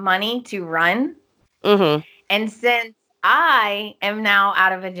cost money to run. Mm-hmm. And since I am now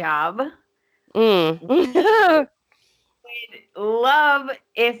out of a job, Mm. Love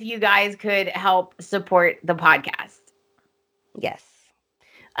if you guys could help support the podcast. Yes.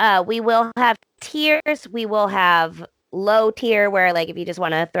 We will have tiers. We will have low tier where like if you just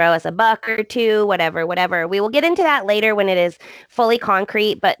want to throw us a buck or two, whatever. We will get into that later when it is fully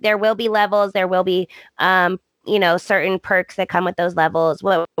concrete, but there will be levels. There will be certain perks that come with those levels.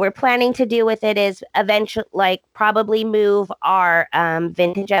 What we're planning to do with it is eventually like probably move our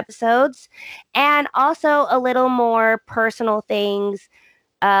vintage episodes and also a little more personal things,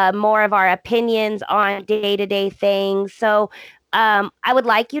 more of our opinions on day-to-day things. So I would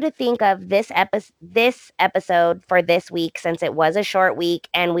like you to think of this episode for this week, since it was a short week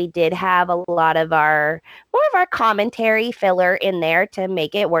and we did have a lot of more of our commentary filler in there to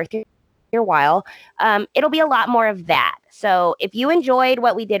make it worth your while. It'll be a lot more of that. So if you enjoyed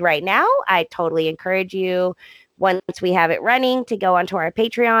what we did right now, I totally encourage you, once we have it running, to go onto our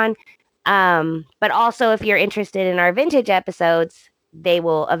Patreon. But also if you're interested in our vintage episodes, they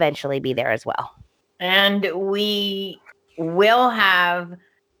will eventually be there as well. And we will have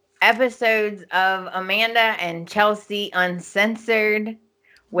episodes of Amanda and Chelsea Uncensored,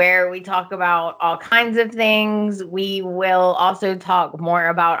 where we talk about all kinds of things. We will also talk more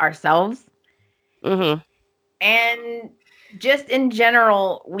about ourselves. Mm-hmm. And just in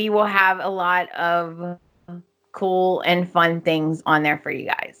general, we will have a lot of cool and fun things on there for you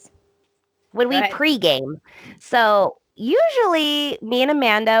guys. When we pregame. So usually me and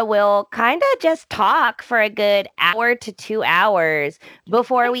Amanda will kind of just talk for a good hour to 2 hours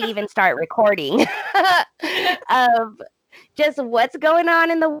before we even start recording of just what's going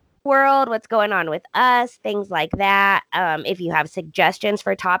on in the world, what's going on with us, things like that. If you have suggestions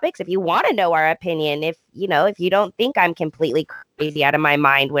for topics, if you want to know our opinion, if you don't think I'm completely crazy out of my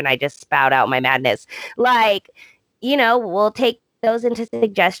mind when I just spout out my madness, we'll take those into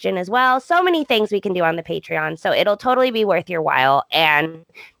suggestion as well. So many things we can do on the Patreon. So it'll totally be worth your while. And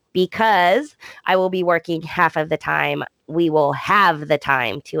because I will be working half of the time, we will have the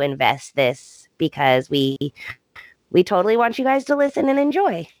time to invest this because we totally want you guys to listen and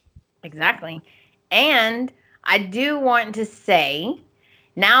enjoy. Exactly. And I do want to say,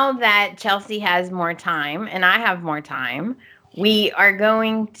 now that Chelsea has more time and I have more time, we are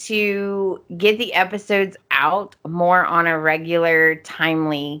going to get the episodes out more on a regular,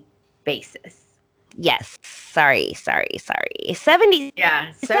 timely basis. Yes. Sorry. 70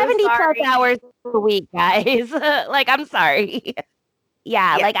 plus hours a week, guys. I'm sorry.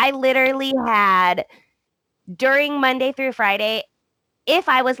 Yeah, I literally had, during Monday through Friday, if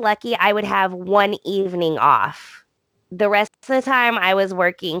I was lucky, I would have one evening off. The rest of the time, I was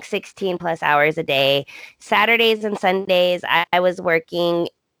working 16 plus hours a day. Saturdays and Sundays, I was working,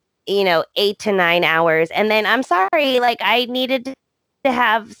 8 to 9 hours. And then I'm sorry, I needed to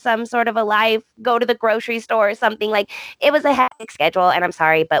have some sort of a life, go to the grocery store or something. It was a hectic schedule, and I'm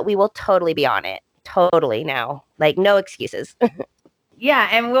sorry, but we will totally be on it. Totally now. No excuses. Yeah,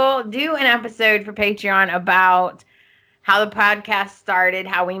 and we'll do an episode for Patreon about how the podcast started,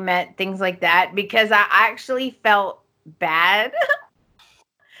 how we met, things like that, because I actually felt bad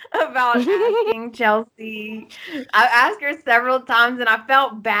about asking Chelsea. I asked her several times and I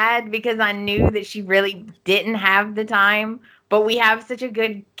felt bad because I knew that she really didn't have the time, but we have such a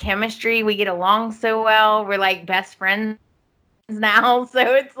good chemistry. We get along so well. We're like best friends now. So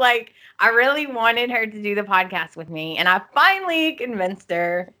it's like I really wanted her to do the podcast with me and I finally convinced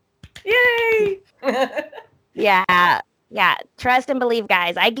her. Yay! Yeah. Trust and believe,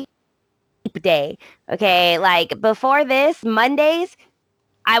 guys. I get day. Okay. Before this, Mondays,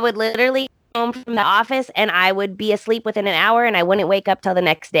 I would literally home from the office and I would be asleep within an hour and I wouldn't wake up till the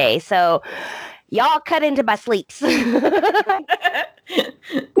next day. So y'all cut into my sleeps.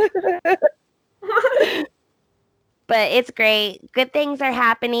 But it's great. Good things are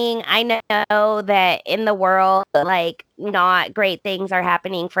happening. I know that in the world, not great things are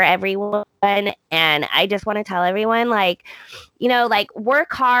happening for everyone. And I just want to tell everyone,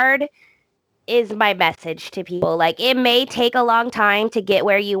 work hard is my message to people. It may take a long time to get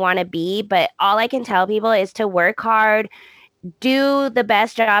where you want to be, but all I can tell people is to work hard, do the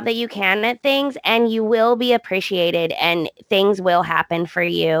best job that you can at things, and you will be appreciated and things will happen for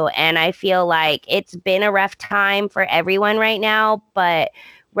you. And I feel like it's been a rough time for everyone right now, but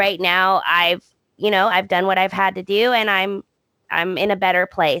right now I've done what I've had to do and I'm in a better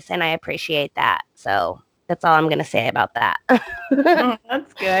place and I appreciate that. So that's all I'm going to say about that.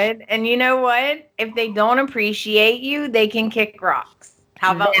 That's good. And you know what? If they don't appreciate you, they can kick rocks.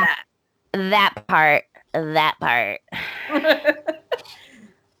 How about that? That part.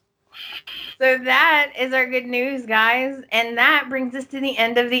 So that is our good news, guys. And that brings us to the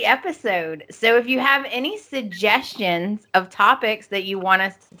end of the episode. So if you have any suggestions of topics that you want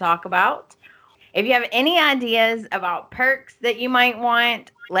us to talk about, if you have any ideas about perks that you might want,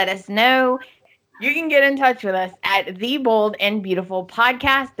 let us know. You can get in touch with us at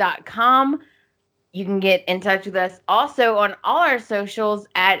theboldandbeautifulpodcast.com. You can get in touch with us also on all our socials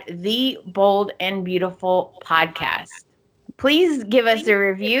at The Bold and Beautiful Podcast. Please give us a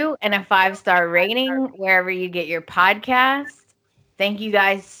review and a 5-star rating wherever you get your podcast. Thank you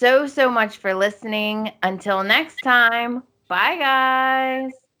guys so much for listening. Until next time, bye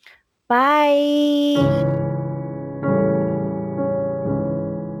guys. Bye.